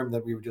term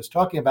that we were just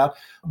talking about,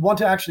 want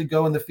to actually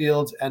go in the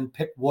fields and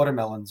pick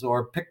watermelons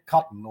or pick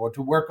cotton or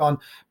to work on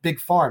big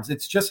farms.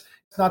 It's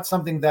not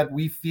something that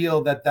we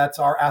feel that that's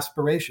our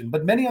aspiration.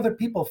 But many other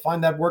people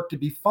find that work to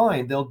be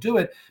fine. They'll do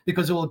it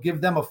because it will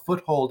give them a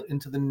foothold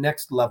into the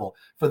next level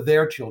for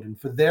their children,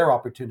 for their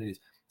opportunities.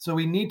 So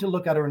we need to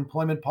look at our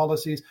employment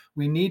policies.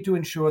 We need to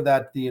ensure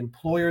that the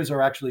employers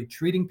are actually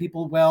treating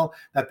people well,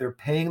 that they're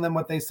paying them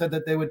what they said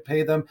that they would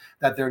pay them,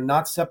 that they're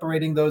not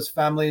separating those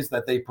families,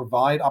 that they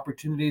provide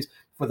opportunities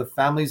for the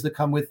families that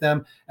come with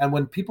them. And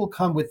when people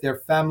come with their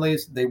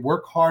families, they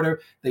work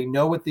harder, they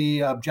know what the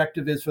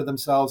objective is for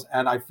themselves.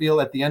 And I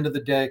feel at the end of the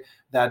day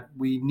that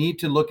we need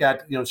to look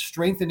at,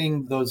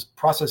 strengthening those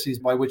processes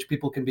by which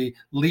people can be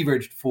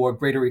leveraged for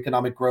greater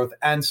economic growth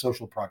and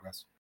social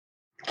progress.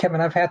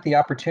 Kevin, I've had the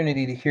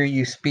opportunity to hear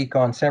you speak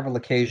on several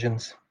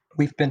occasions.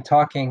 We've been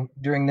talking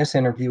during this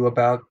interview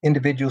about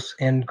individuals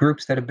and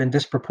groups that have been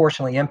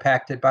disproportionately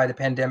impacted by the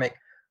pandemic,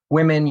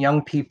 women,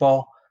 young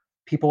people,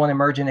 people in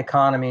emerging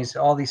economies,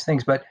 all these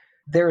things. But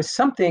there is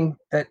something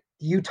that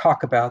you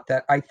talk about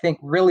that I think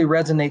really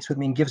resonates with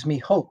me and gives me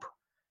hope.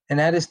 And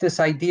that is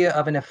this idea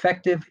of an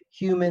effective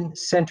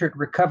human-centered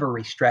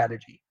recovery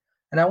strategy.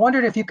 And I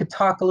wondered if you could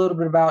talk a little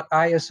bit about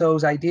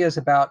ISO's ideas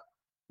about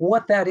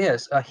what that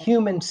is, a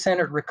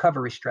human-centered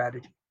recovery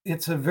strategy.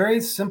 It's a very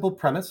simple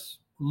premise.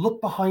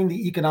 Look behind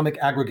the economic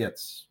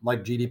aggregates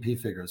like GDP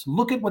figures.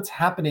 Look at what's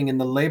happening in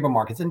the labor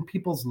markets, in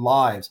people's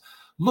lives.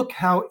 Look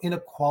how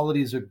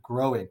inequalities are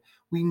growing.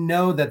 We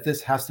know that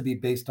this has to be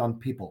based on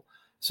people.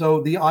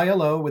 So the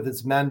ILO, with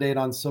its mandate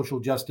on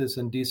social justice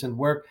and decent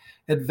work,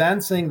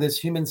 advancing this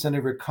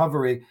human-centered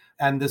recovery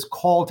and this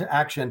call to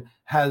action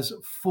has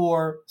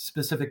 4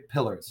 specific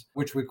pillars,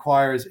 which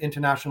requires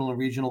international and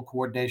regional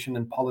coordination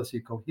and policy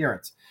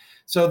coherence.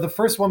 So the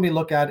first one we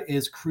look at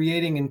is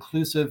creating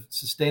inclusive,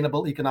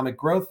 sustainable economic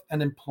growth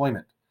and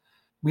employment.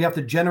 We have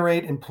to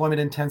generate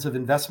employment-intensive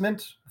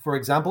investment, for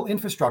example,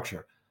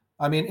 infrastructure.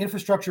 I mean,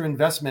 infrastructure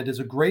investment is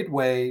a great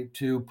way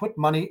to put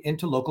money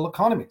into local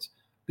economies,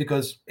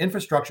 because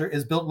infrastructure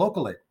is built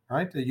locally,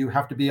 right? You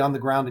have to be on the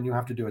ground and you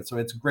have to do it. So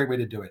it's a great way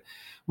to do it.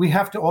 We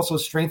have to also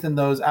strengthen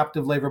those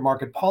active labor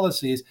market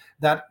policies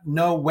that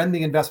know when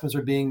the investments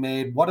are being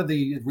made, what are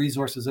the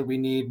resources that we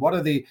need, what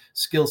are the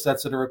skill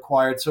sets that are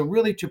required. So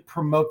really to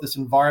promote this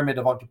environment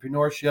of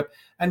entrepreneurship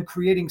and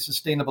creating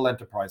sustainable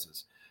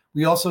enterprises.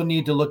 We also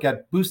need to look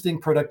at boosting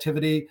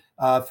productivity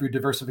through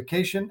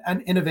diversification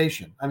and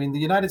innovation. I mean, the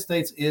United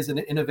States is an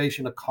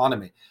innovation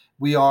economy.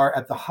 We are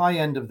at the high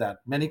end of that.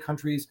 Many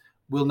countries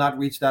will not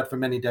reach that for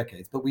many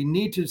decades. But we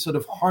need to sort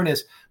of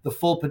harness the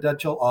full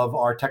potential of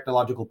our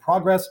technological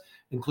progress,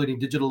 including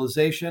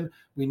digitalization.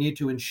 We need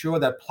to ensure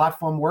that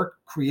platform work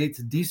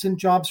creates decent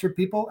jobs for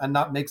people and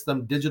not makes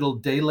them digital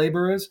day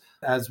laborers,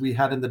 as we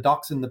had in the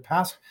docks in the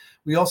past.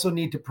 We also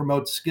need to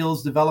promote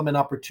skills development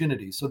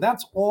opportunities. So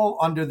that's all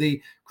under the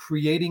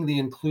creating the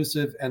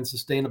inclusive and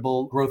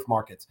sustainable growth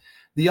markets.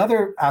 The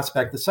other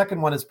aspect, the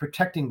second one, is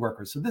protecting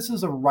workers. So this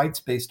is a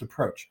rights-based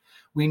approach.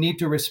 We need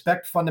to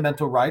respect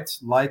fundamental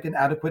rights like an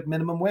adequate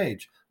minimum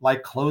wage,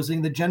 like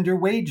closing the gender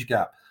wage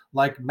gap,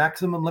 like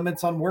maximum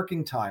limits on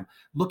working time,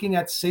 looking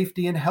at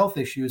safety and health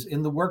issues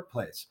in the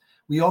workplace.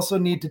 We also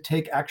need to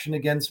take action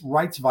against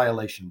rights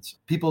violations.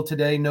 People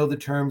today know the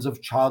terms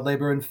of child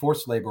labor and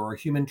forced labor or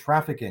human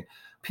trafficking.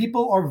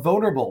 People are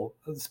vulnerable,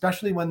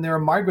 especially when they're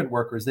migrant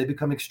workers. They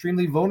become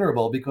extremely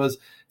vulnerable because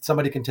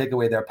somebody can take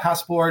away their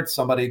passport,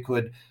 somebody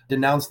could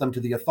denounce them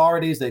to the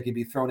authorities, they could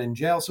be thrown in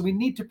jail. So we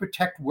need to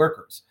protect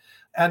workers.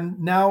 And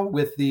now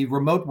with the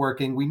remote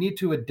working, we need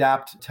to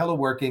adapt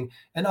teleworking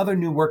and other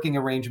new working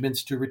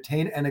arrangements to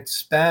retain and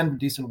expand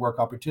decent work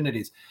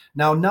opportunities.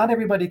 Now, not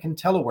everybody can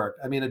telework.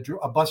 I mean,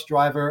 a bus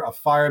driver, a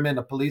fireman,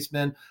 a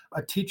policeman,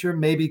 a teacher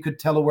maybe could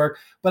telework,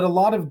 but a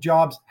lot of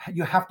jobs,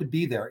 you have to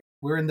be there.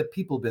 We're in the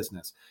people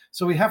business.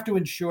 So we have to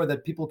ensure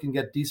that people can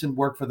get decent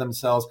work for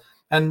themselves.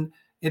 And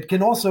it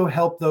can also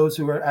help those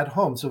who are at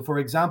home. So, for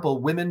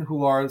example, women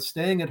who are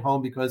staying at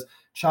home because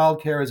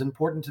childcare is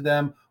important to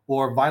them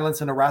or violence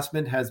and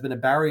harassment has been a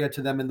barrier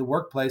to them in the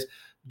workplace,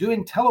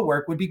 doing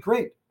telework would be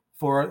great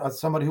for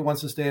somebody who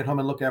wants to stay at home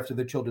and look after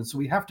their children. So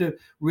we have to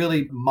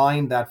really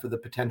mind that for the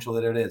potential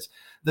that it is.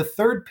 The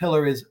third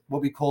pillar is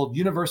what we call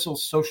universal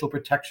social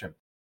protection.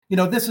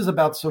 This is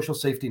about social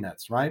safety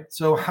nets, right?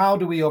 So how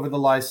do we over the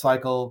life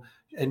cycle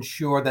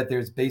ensure that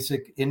there's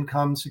basic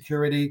income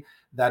security,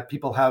 that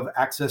people have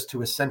access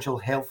to essential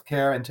health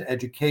care and to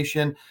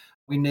education?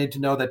 We need to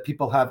know that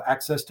people have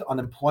access to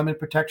unemployment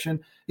protection.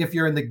 If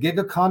you're in the gig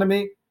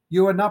economy,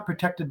 you are not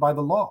protected by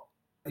the law.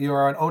 You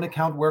are an own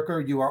account worker,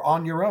 you are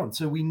on your own.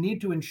 So we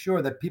need to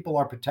ensure that people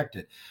are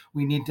protected.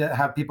 We need to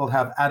have people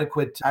have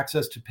adequate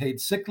access to paid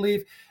sick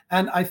leave.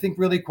 And I think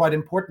really quite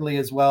importantly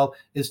as well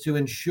is to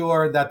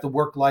ensure that the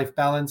work-life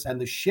balance and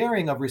the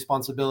sharing of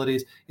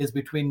responsibilities is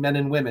between men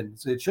and women.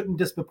 So it shouldn't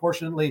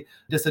disproportionately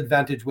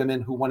disadvantage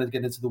women who want to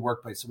get into the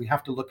workplace. So we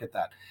have to look at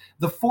that.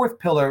 The fourth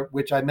pillar,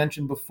 which I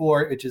mentioned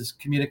before, which is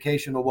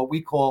communication, or what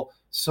we call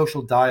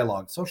social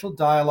dialogue. Social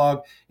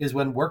dialogue is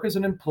when workers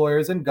and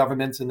employers and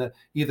governments in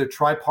either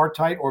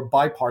tripartite or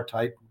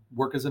bipartite,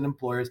 workers and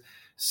employers,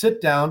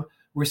 sit down,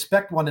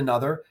 respect one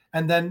another,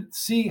 and then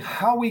see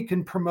how we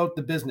can promote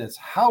the business,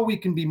 how we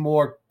can be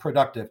more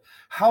productive,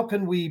 how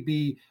can we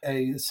be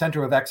a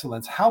center of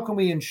excellence, how can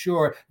we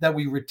ensure that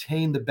we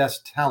retain the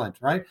best talent,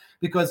 right?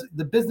 Because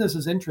the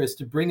business's interest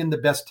to bring in the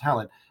best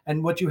talent.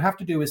 And what you have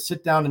to do is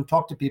sit down and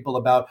talk to people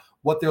about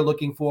what they're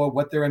looking for,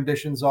 what their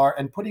ambitions are,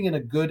 and putting in a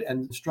good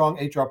and strong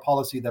HR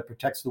policy that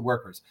protects the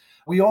workers.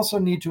 We also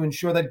need to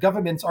ensure that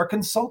governments are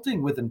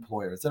consulting with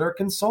employers, that are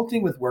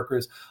consulting with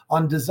workers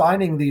on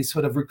designing these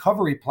sort of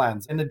recovery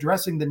plans and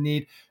addressing the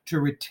need to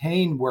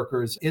retain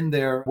workers in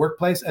their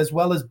workplace, as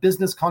well as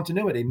business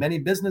continuity. Many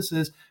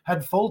businesses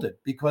had folded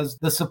because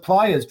the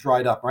supply is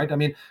dried up, right? I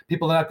mean,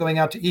 people are not going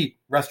out to eat.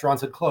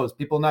 Restaurants had closed.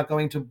 People not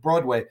going to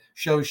Broadway.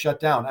 Shows shut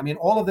down. I mean,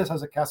 all of this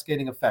has a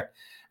cascading effect.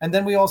 And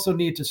then we also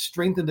need to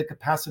strengthen the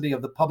capacity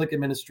of the public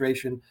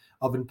administration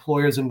of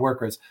employers and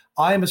workers.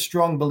 I am a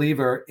strong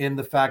believer in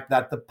the fact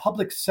that the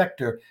public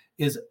sector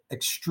is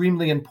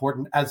extremely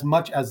important as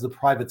much as the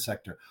private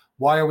sector.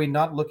 Why are we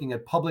not looking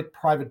at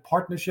public-private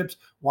partnerships?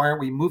 Why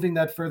aren't we moving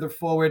that further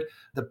forward?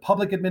 The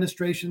public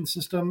administration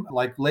system,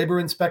 like labor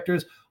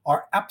inspectors,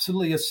 are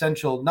absolutely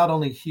essential, not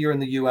only here in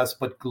the US,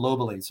 but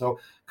globally. So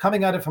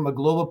coming at it from a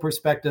global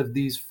perspective,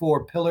 these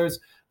four pillars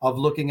of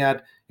looking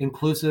at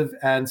inclusive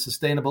and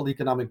sustainable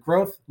economic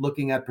growth,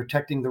 looking at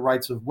protecting the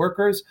rights of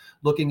workers,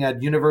 looking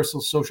at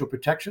universal social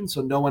protection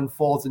so no one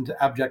falls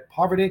into abject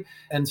poverty,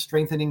 and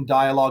strengthening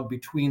dialogue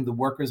between the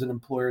workers and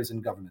employers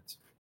and governments.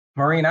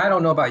 Maureen, I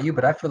don't know about you,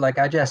 but I feel like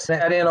I just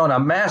sat in on a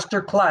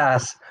master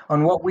class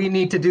on what we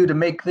need to do to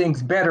make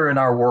things better in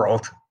our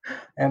world.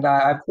 And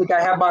I think I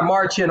have my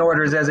marching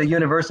orders as a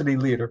university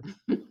leader.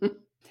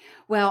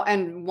 Well,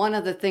 and one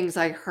of the things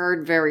I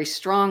heard very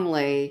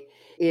strongly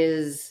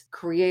is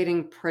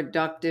creating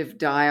productive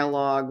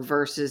dialogue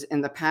versus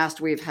in the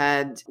past we've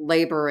had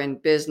labor and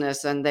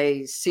business and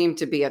they seem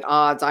to be at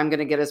odds. I'm going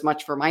to get as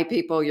much for my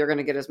people, you're going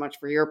to get as much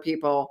for your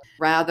people,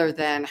 rather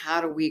than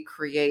how do we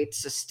create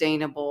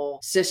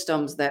sustainable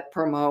systems that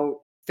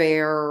promote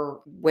fair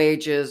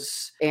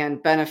wages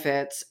and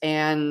benefits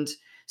and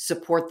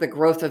support the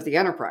growth of the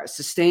enterprise,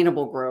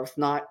 sustainable growth,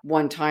 not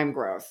one-time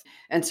growth.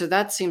 And so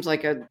that seems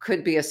like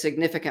could be a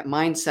significant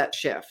mindset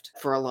shift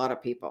for a lot of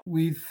people.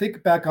 We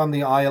think back on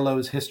the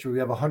ILO's history. We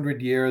have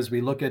 100 years. We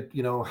look at,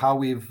 how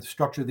we've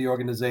structured the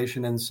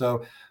organization. And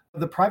so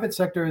the private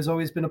sector has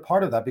always been a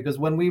part of that, because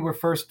when we were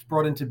first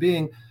brought into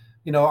being,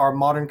 our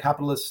modern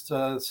capitalist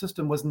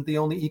system wasn't the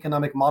only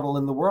economic model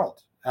in the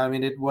world. I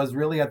mean, it was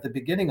really at the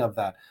beginning of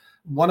that.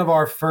 One of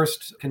our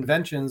first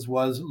conventions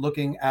was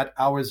looking at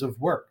hours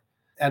of work.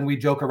 And we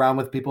joke around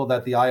with people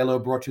that the ILO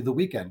brought you the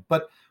weekend.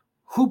 But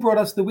who brought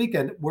us the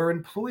weekend? We're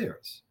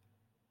employers.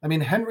 I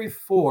mean, Henry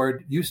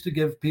Ford used to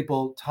give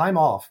people time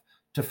off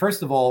to,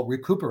 first of all,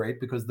 recuperate,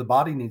 because the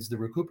body needs to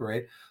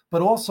recuperate,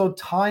 but also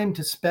time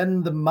to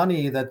spend the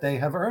money that they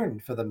have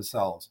earned for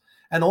themselves,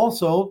 and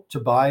also to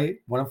buy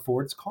one of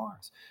Ford's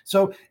cars.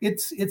 So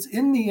it's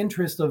in the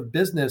interest of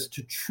business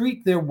to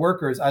treat their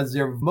workers as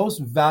their most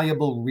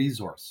valuable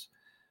resource.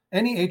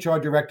 Any HR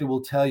director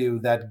will tell you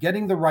that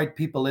getting the right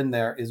people in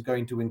there is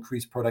going to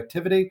increase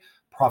productivity,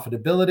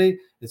 profitability.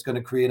 It's going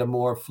to create a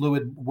more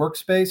fluid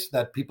workspace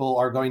that people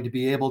are going to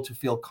be able to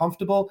feel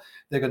comfortable.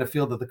 They're going to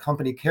feel that the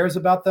company cares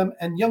about them.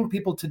 And young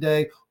people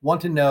today want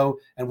to know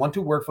and want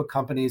to work for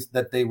companies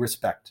that they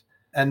respect.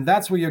 And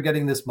that's where you're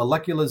getting this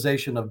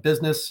molecularization of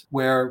business,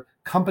 where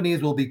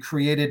companies will be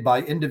created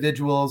by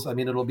individuals. I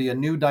mean, it'll be a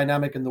new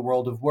dynamic in the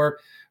world of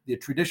work. The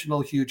traditional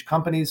huge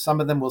companies,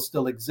 some of them will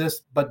still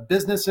exist, but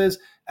businesses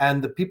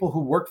and the people who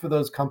work for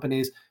those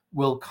companies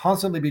will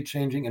constantly be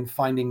changing and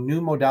finding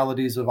new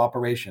modalities of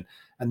operation.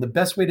 And the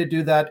best way to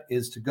do that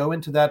is to go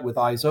into that with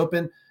eyes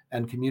open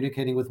and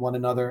communicating with one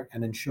another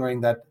and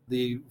ensuring that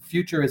the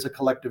future is a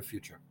collective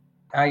future.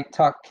 I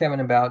talked,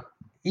 Kevin, about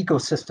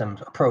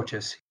ecosystem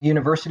approaches,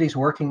 universities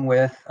working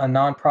with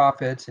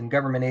nonprofits and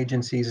government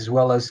agencies as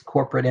well as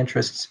corporate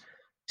interests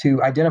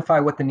to identify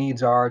what the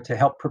needs are, to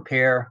help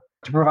prepare,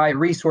 to provide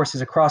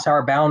resources across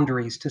our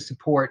boundaries to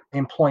support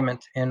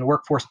employment and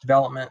workforce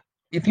development.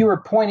 If you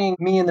were pointing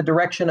me in the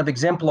direction of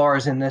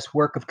exemplars in this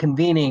work of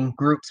convening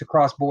groups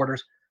across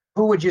borders,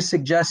 who would you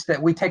suggest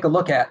that we take a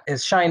look at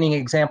as shining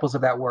examples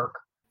of that work?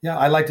 Yeah,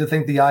 I like to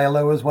think the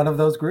ILO is one of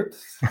those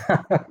groups.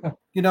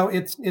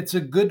 It's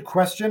a good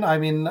question. I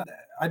mean,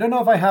 I don't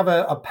know if I have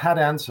a pat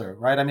answer,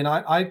 right? I mean,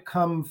 I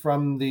come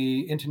from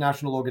the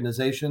international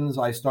organizations.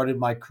 I started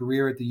my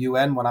career at the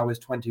UN when I was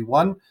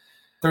 21.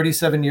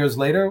 37 years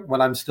later, when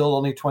I'm still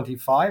only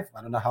 25.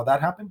 I don't know how that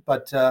happened,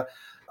 but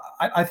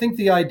I think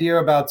the idea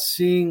about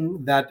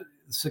seeing that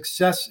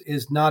success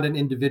is not an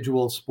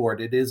individual sport.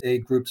 It is a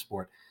group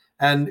sport.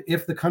 And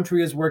if the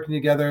country is working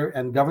together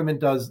and government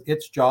does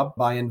its job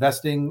by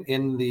investing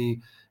in the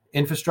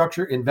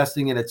infrastructure,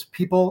 investing in its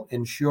people,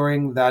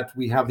 ensuring that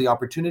we have the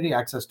opportunity,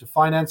 access to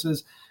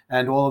finances,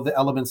 and all of the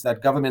elements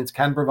that governments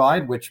can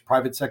provide, which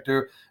private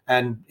sector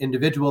and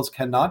individuals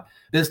cannot.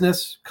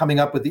 Business coming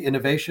up with the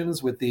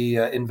innovations, with the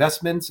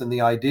investments and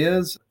the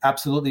ideas,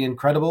 absolutely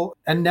incredible.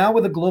 And now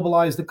with a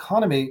globalized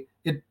economy,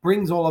 it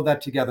brings all of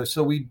that together.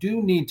 So we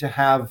do need to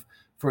have,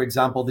 for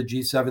example, the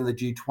G7, the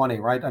G20,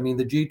 right? I mean,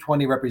 the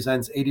G20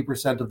 represents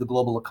 80% of the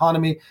global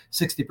economy,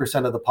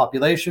 60% of the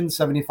population,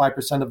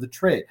 75% of the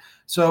trade.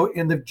 So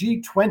in the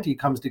G20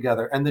 comes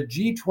together, and the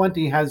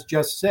G20 has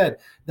just said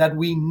that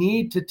we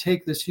need to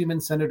take this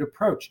human-centered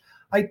approach.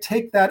 I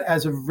take that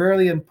as a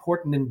very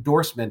important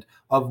endorsement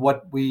of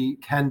what we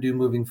can do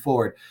moving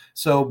forward.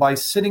 So by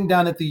sitting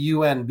down at the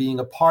UN, being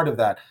a part of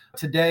that,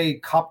 today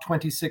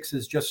COP26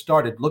 has just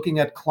started looking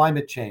at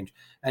climate change.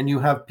 And you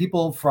have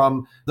people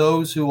from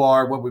those who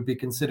are what would be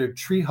considered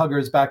tree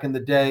huggers back in the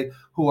day,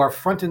 who are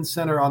front and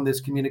center on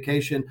this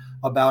communication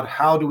about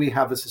how do we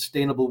have a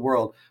sustainable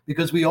world,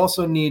 because we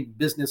also need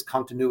business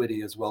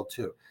continuity as well,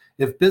 too.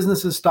 If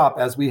businesses stop,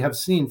 as we have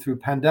seen through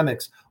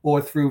pandemics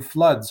or through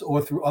floods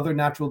or through other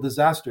natural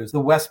disasters,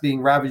 the West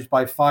being ravaged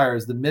by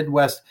fires, the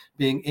Midwest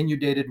being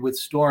inundated with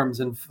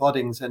storms and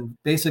floodings, and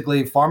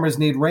basically farmers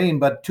need rain,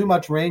 but too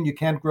much rain, you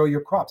can't grow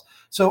your crops.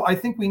 So I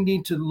think we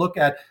need to look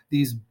at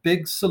these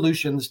big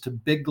solutions to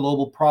big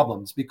global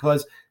problems,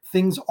 because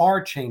things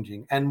are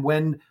changing. And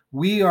when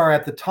we are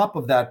at the top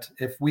of that,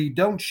 if we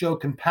don't show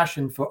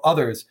compassion for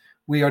others,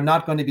 we are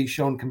not going to be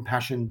shown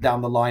compassion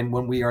down the line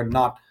when we are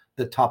not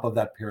the top of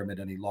that pyramid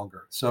any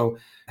longer. So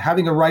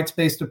having a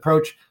rights-based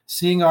approach,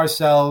 seeing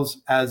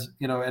ourselves as,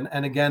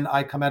 and again,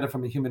 I come at it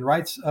from a human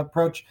rights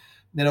approach.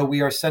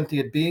 We are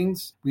sentient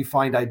beings. We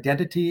find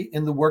identity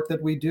in the work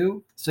that we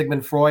do.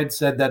 Sigmund Freud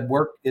said that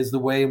work is the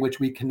way in which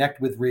we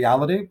connect with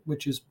reality,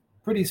 which is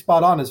pretty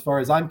spot on as far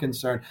as I'm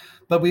concerned.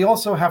 But we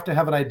also have to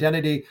have an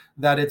identity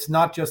that it's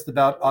not just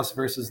about us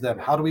versus them.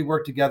 How do we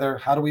work together?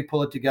 How do we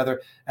pull it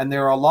together? And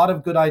there are a lot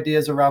of good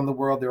ideas around the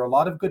world. There are a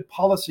lot of good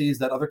policies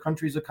that other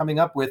countries are coming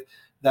up with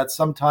that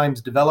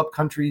sometimes developed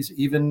countries,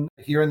 even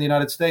here in the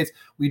United States,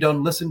 we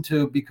don't listen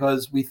to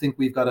because we think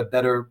we've got a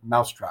better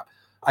mousetrap.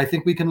 I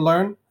think we can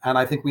learn, and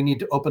I think we need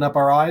to open up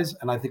our eyes,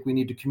 and I think we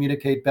need to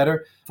communicate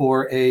better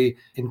for an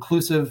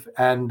inclusive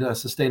and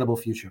sustainable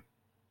future.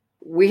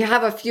 We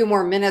have a few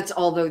more minutes,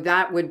 although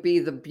that would be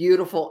the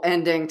beautiful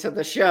ending to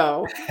the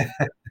show.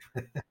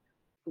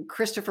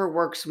 Christopher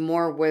works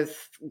more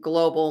with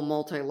global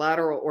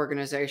multilateral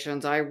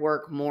organizations. I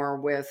work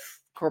more with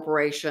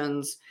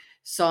corporations,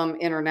 some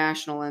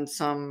international and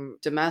some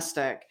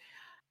domestic.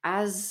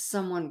 As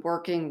someone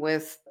working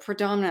with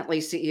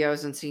predominantly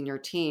CEOs and senior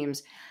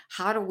teams,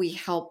 how do we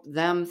help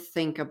them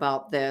think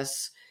about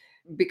this?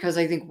 Because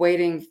I think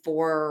waiting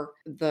for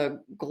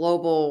the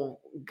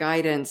global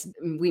guidance,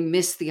 we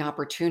miss the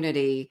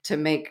opportunity to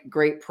make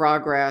great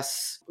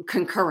progress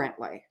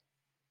concurrently.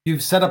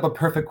 You've set up a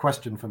perfect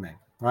question for me,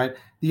 right?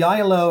 The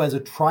ILO as a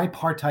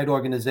tripartite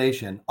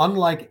organization,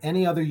 unlike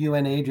any other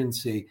UN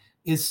agency,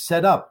 is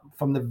set up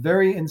from the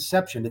very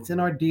inception. It's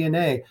in our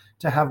DNA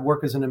to have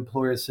workers and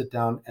employers sit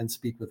down and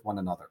speak with one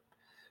another.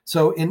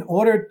 So in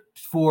order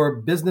for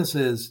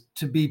businesses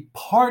to be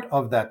part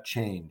of that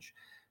change,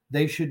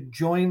 they should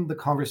join the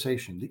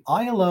conversation. The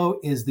ILO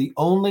is the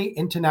only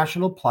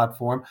international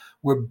platform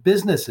where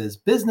businesses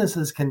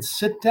can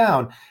sit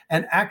down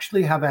and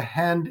actually have a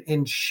hand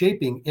in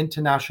shaping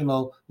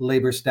international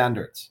labor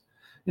standards.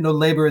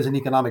 labor is an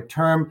economic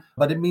term,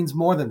 but it means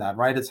more than that,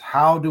 right? It's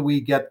how do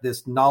we get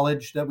this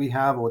knowledge that we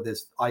have or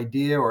this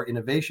idea or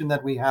innovation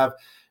that we have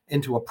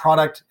into a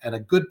product, and a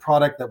good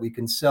product that we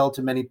can sell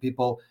to many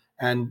people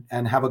and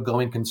have a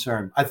going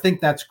concern. I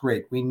think that's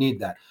great. We need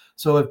that.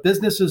 So if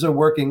businesses are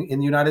working in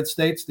the United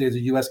States, there's a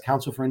U.S.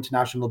 Council for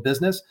International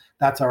Business.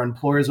 That's our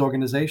employers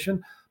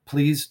organization.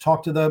 Please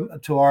talk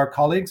to our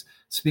colleagues,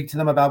 speak to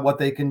them about what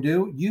they can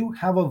do. You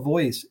have a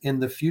voice in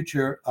the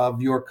future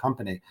of your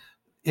company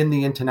in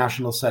the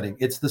international setting.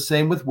 It's the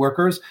same with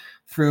workers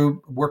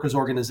through workers'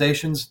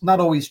 organizations, not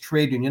always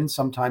trade unions.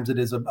 Sometimes it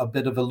is a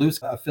bit of a loose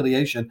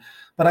affiliation.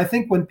 But I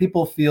think when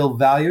people feel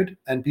valued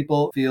and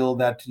people feel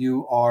that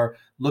you are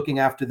looking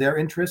after their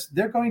interests,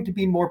 they're going to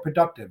be more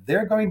productive.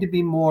 They're going to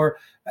be more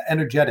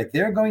energetic.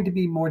 They're going to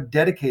be more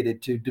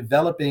dedicated to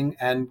developing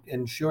and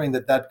ensuring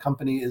that that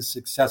company is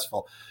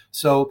successful.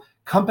 So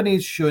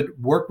companies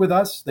should work with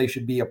us. They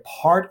should be a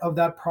part of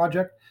that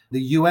project.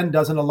 The UN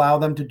doesn't allow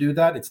them to do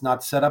that. It's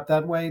not set up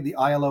that way. The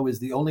ILO is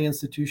the only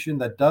institution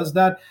that does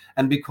that.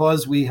 And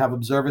because we have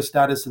observer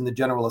status in the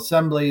General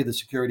Assembly, the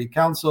Security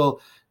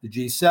Council, the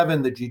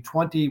G7, the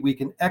G20, we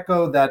can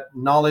echo that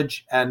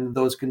knowledge and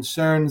those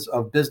concerns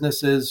of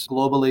businesses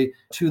globally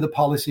to the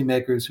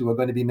policymakers who are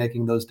going to be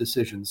making those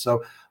decisions.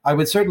 So I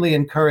would certainly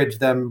encourage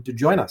them to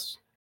join us.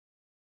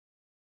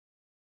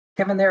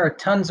 Kevin, there are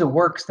tons of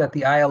works that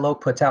the ILO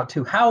puts out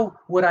too. How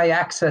would I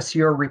access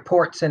your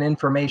reports and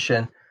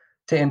information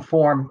to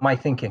inform my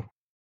thinking?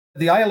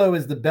 The ILO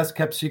is the best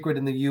kept secret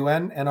in the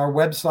UN, and our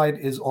website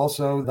is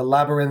also the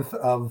labyrinth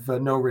of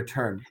no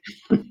return.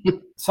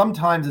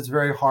 Sometimes it's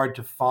very hard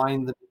to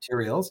find the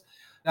materials.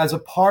 As a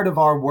part of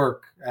our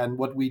work, and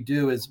what we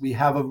do is we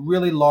have a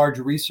really large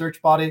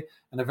research body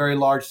and a very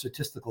large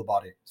statistical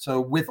body. So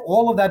with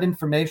all of that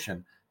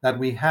information that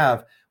we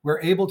have,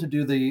 we're able to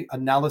do the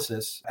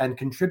analysis and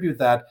contribute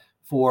that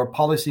for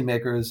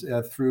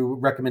policymakers through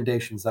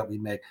recommendations that we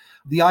make.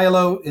 The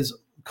ILO is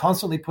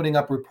constantly putting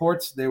up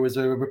reports. There was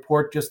a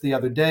report just the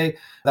other day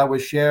that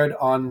was shared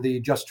on the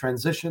just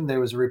transition. There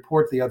was a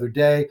report the other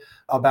day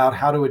about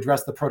how to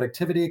address the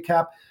productivity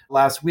gap.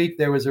 Last week,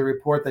 there was a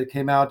report that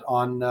came out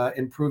on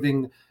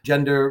improving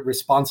gender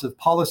responsive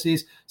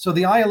policies. So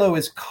the ILO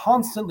is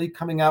constantly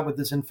coming out with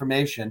this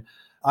information.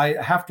 I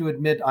have to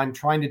admit, I'm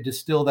trying to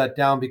distill that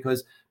down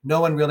because no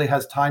one really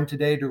has time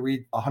today to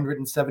read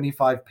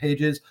 175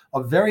 pages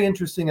of very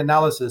interesting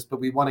analysis, but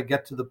we want to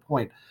get to the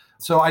point.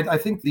 So I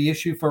think the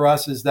issue for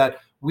us is that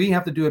we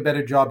have to do a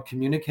better job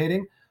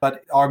communicating,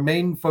 but our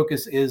main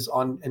focus is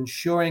on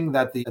ensuring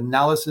that the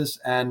analysis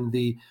and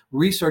the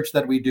research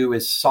that we do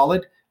is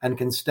solid and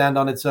can stand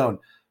on its own.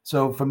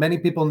 So for many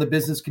people in the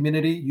business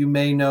community, you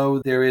may know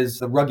there is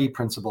the Ruggie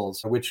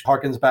principles, which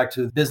harkens back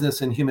to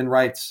business and human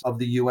rights of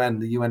the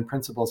UN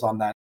principles on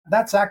that.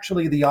 That's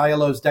actually the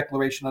ILO's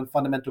Declaration on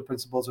Fundamental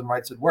Principles and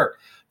Rights at Work.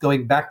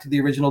 Going back to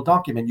the original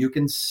document, you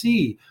can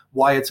see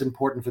why it's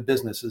important for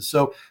businesses.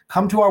 So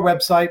come to our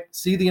website,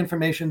 see the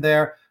information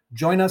there,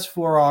 join us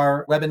for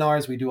our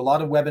webinars. We do a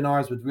lot of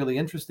webinars with really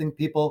interesting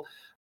people,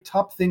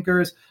 top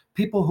thinkers,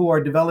 people who are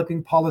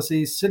developing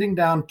policies, sitting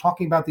down,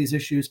 talking about these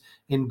issues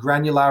in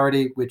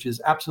granularity, which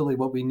is absolutely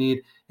what we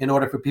need in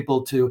order for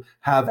people to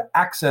have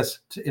access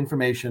to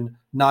information,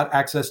 not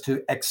access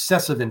to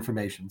excessive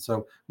information.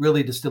 So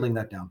really distilling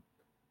that down.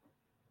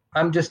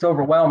 I'm just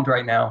overwhelmed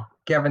right now.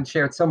 Kevin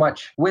shared so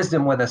much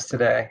wisdom with us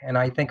today, and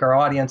I think our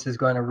audience is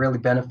going to really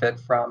benefit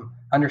from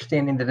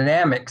understanding the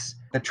dynamics,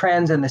 the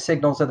trends, and the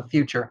signals of the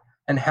future,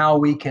 and how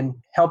we can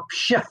help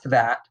shift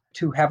that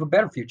to have a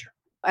better future.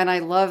 And I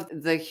love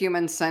the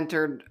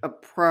human-centered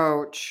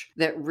approach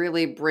that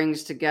really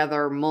brings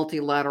together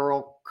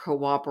multilateral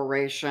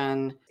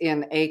cooperation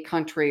in a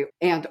country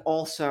and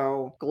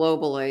also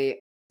globally.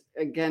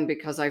 Again,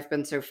 because I've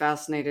been so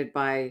fascinated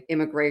by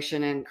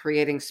immigration and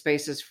creating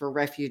spaces for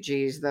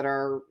refugees that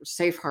are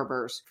safe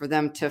harbors for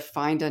them to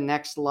find a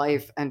next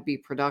life and be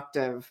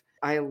productive.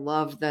 I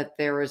love that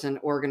there is an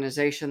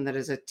organization that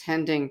is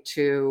attending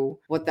to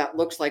what that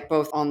looks like,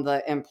 both on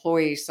the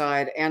employee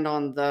side and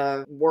on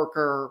the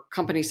worker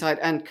company side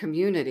and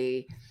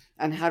community.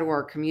 And how do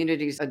our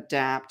communities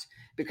adapt?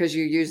 Because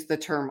you use the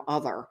term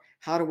other.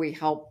 How do we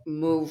help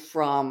move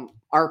from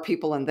our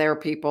people and their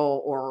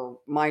people, or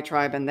my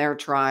tribe and their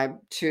tribe,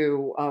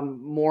 to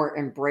more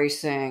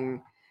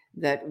embracing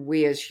that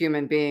we as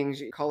human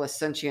beings, you call us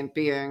sentient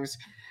beings.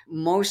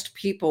 Most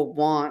people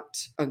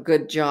want a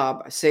good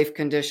job, safe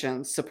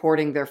conditions,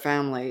 supporting their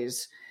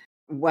families.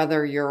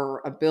 Whether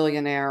you're a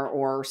billionaire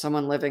or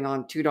someone living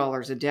on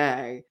 $2 a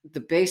day,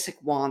 the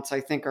basic wants, I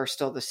think, are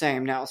still the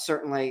same. Now,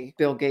 certainly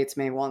Bill Gates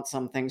may want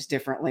some things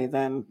differently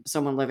than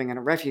someone living in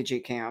a refugee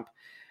camp.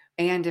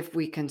 And if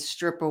we can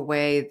strip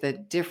away the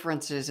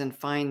differences and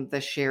find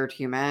the shared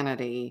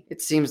humanity,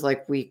 it seems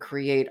like we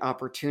create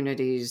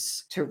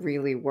opportunities to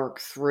really work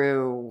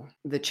through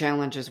the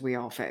challenges we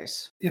all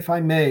face. If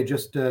I may,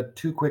 just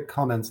two quick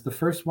comments. The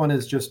first one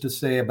is just to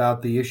say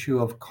about the issue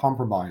of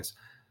compromise.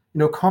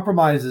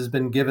 Compromise has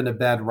been given a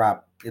bad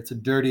rap. It's a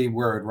dirty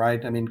word,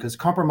 right? I mean, because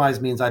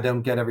compromise means I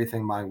don't get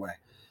everything my way.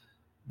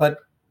 But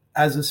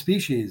as a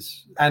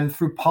species and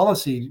through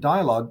policy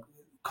dialogue,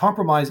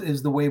 compromise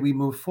is the way we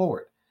move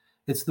forward.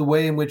 It's the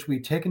way in which we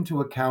take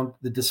into account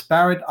the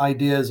disparate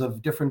ideas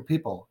of different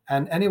people.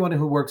 And anyone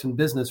who works in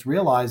business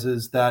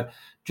realizes that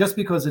just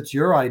because it's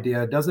your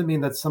idea doesn't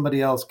mean that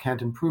somebody else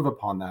can't improve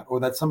upon that or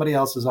that somebody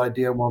else's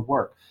idea won't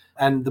work.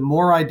 And the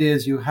more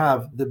ideas you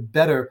have, the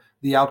better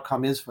the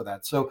outcome is for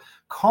that. So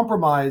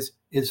compromise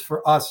is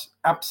for us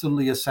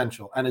absolutely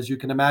essential. And as you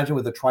can imagine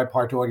with a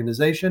tripartite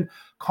organization,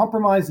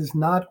 compromise is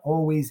not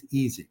always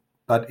easy,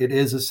 but it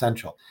is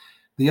essential.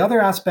 The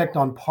other aspect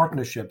on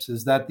partnerships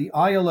is that the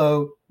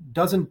ILO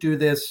doesn't do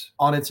this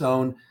on its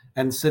own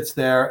and sits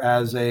there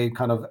as a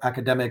kind of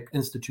academic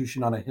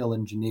institution on a hill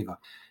in Geneva.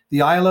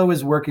 The ILO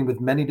is working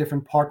with many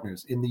different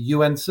partners. In the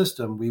UN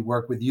system, we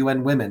work with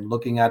UN Women,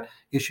 looking at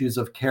issues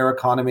of care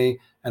economy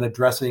and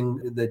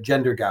addressing the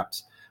gender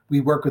gaps. We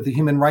work with the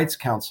Human Rights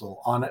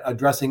Council on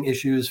addressing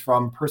issues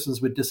from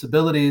persons with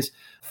disabilities,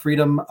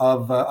 freedom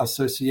of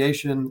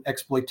association,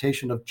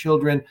 exploitation of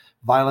children,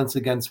 violence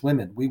against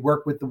women. We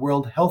work with the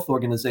World Health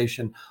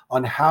Organization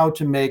on how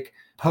to make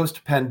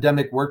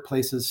post-pandemic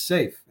workplaces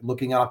safe,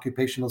 looking at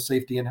occupational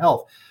safety and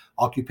health.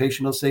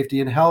 Occupational safety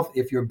and health,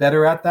 if you're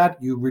better at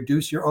that, you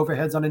reduce your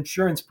overheads on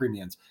insurance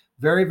premiums.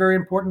 Very, very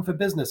important for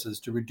businesses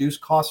to reduce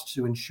costs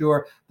to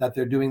ensure that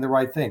they're doing the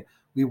right thing.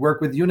 We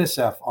work with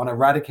UNICEF on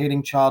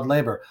eradicating child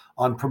labor,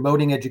 on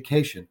promoting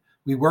education.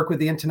 We work with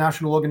the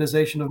International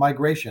Organization of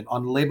Migration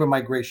on labor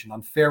migration,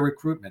 on fair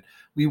recruitment.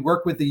 We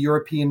work with the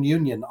European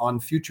Union on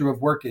future of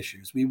work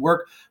issues. We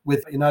work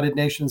with United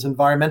Nations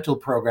Environmental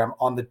Program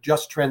on the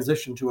just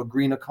transition to a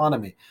green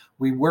economy.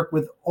 We work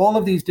with all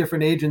of these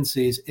different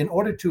agencies in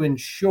order to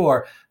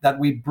ensure that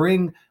we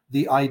bring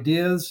the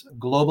ideas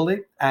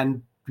globally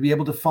and be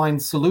able to find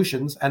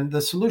solutions. And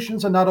the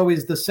solutions are not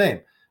always the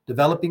same.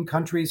 Developing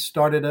countries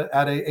started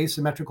at an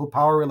asymmetrical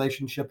power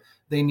relationship.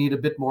 They need a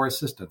bit more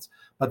assistance.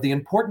 But the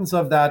importance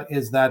of that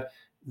is that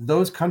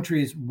those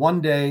countries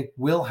one day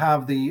will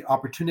have the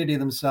opportunity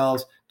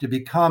themselves to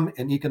become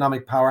an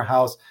economic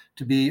powerhouse,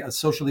 to be a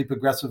socially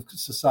progressive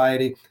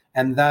society,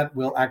 and that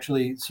will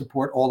actually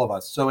support all of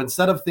us. So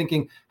instead of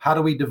thinking, how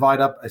do we divide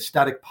up a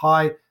static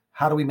pie,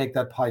 how do we make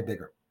that pie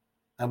bigger?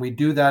 And we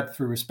do that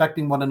through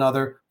respecting one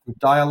another, through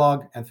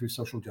dialogue, and through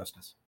social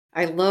justice.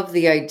 I love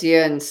the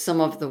idea and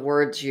some of the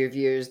words you've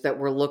used that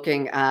we're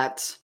looking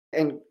at,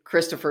 and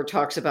Christopher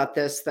talks about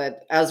this,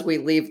 that as we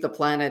leave the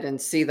planet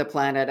and see the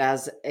planet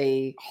as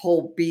a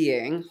whole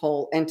being,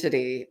 whole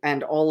entity,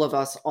 and all of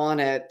us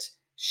on it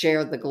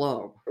share the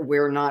globe.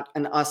 We're not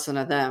an us and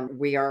a them.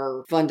 We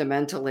are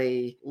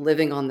fundamentally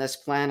living on this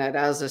planet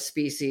as a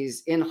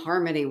species in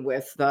harmony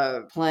with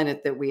the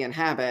planet that we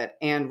inhabit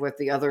and with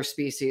the other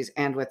species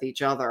and with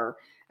each other.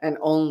 And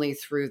only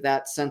through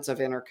that sense of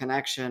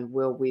interconnection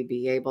will we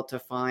be able to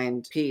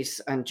find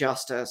peace and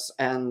justice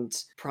and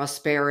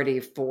prosperity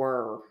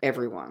for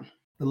everyone.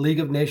 The League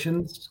of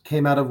Nations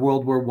came out of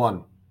World War I.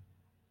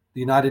 The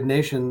United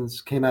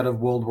Nations came out of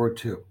World War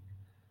II.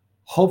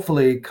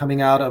 Hopefully, coming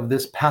out of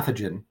this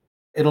pathogen,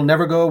 it'll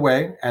never go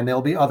away, and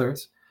there'll be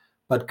others.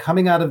 But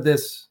coming out of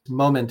this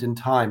moment in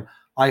time,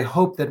 I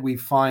hope that we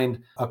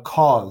find a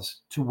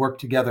cause to work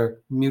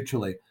together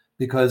mutually,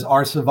 because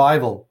our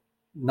survival,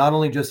 not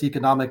only just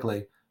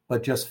economically,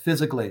 but just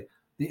physically,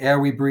 the air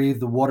we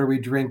breathe, the water we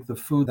drink, the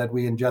food that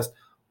we ingest,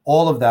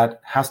 all of that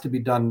has to be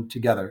done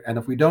together. And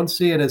if we don't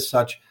see it as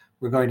such,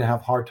 we're going to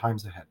have hard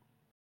times ahead.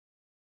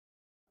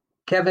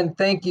 Kevin,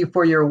 thank you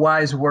for your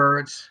wise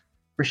words,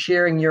 for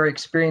sharing your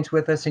experience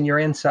with us and your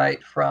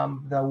insight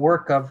from the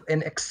work of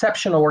an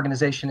exceptional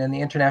organization in the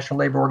International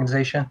Labor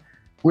Organization.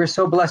 We're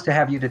so blessed to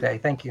have you today.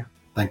 Thank you.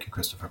 Thank you,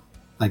 Christopher.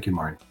 Thank you,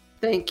 Maureen.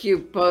 Thank you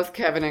both,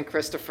 Kevin and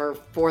Christopher,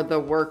 for the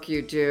work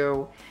you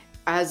do.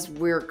 As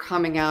we're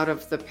coming out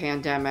of the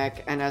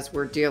pandemic and as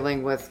we're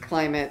dealing with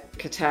climate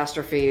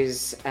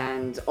catastrophes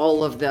and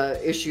all of the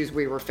issues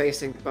we were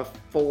facing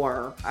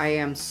before, I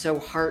am so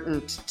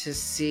heartened to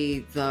see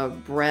the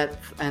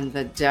breadth and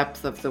the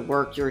depth of the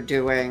work you're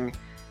doing.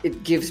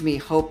 It gives me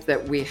hope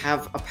that we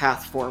have a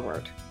path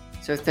forward.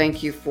 So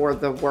thank you for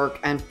the work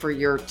and for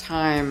your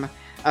time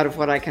out of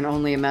what I can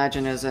only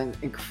imagine is an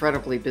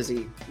incredibly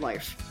busy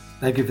life.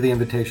 Thank you for the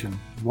invitation.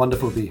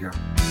 Wonderful to be here.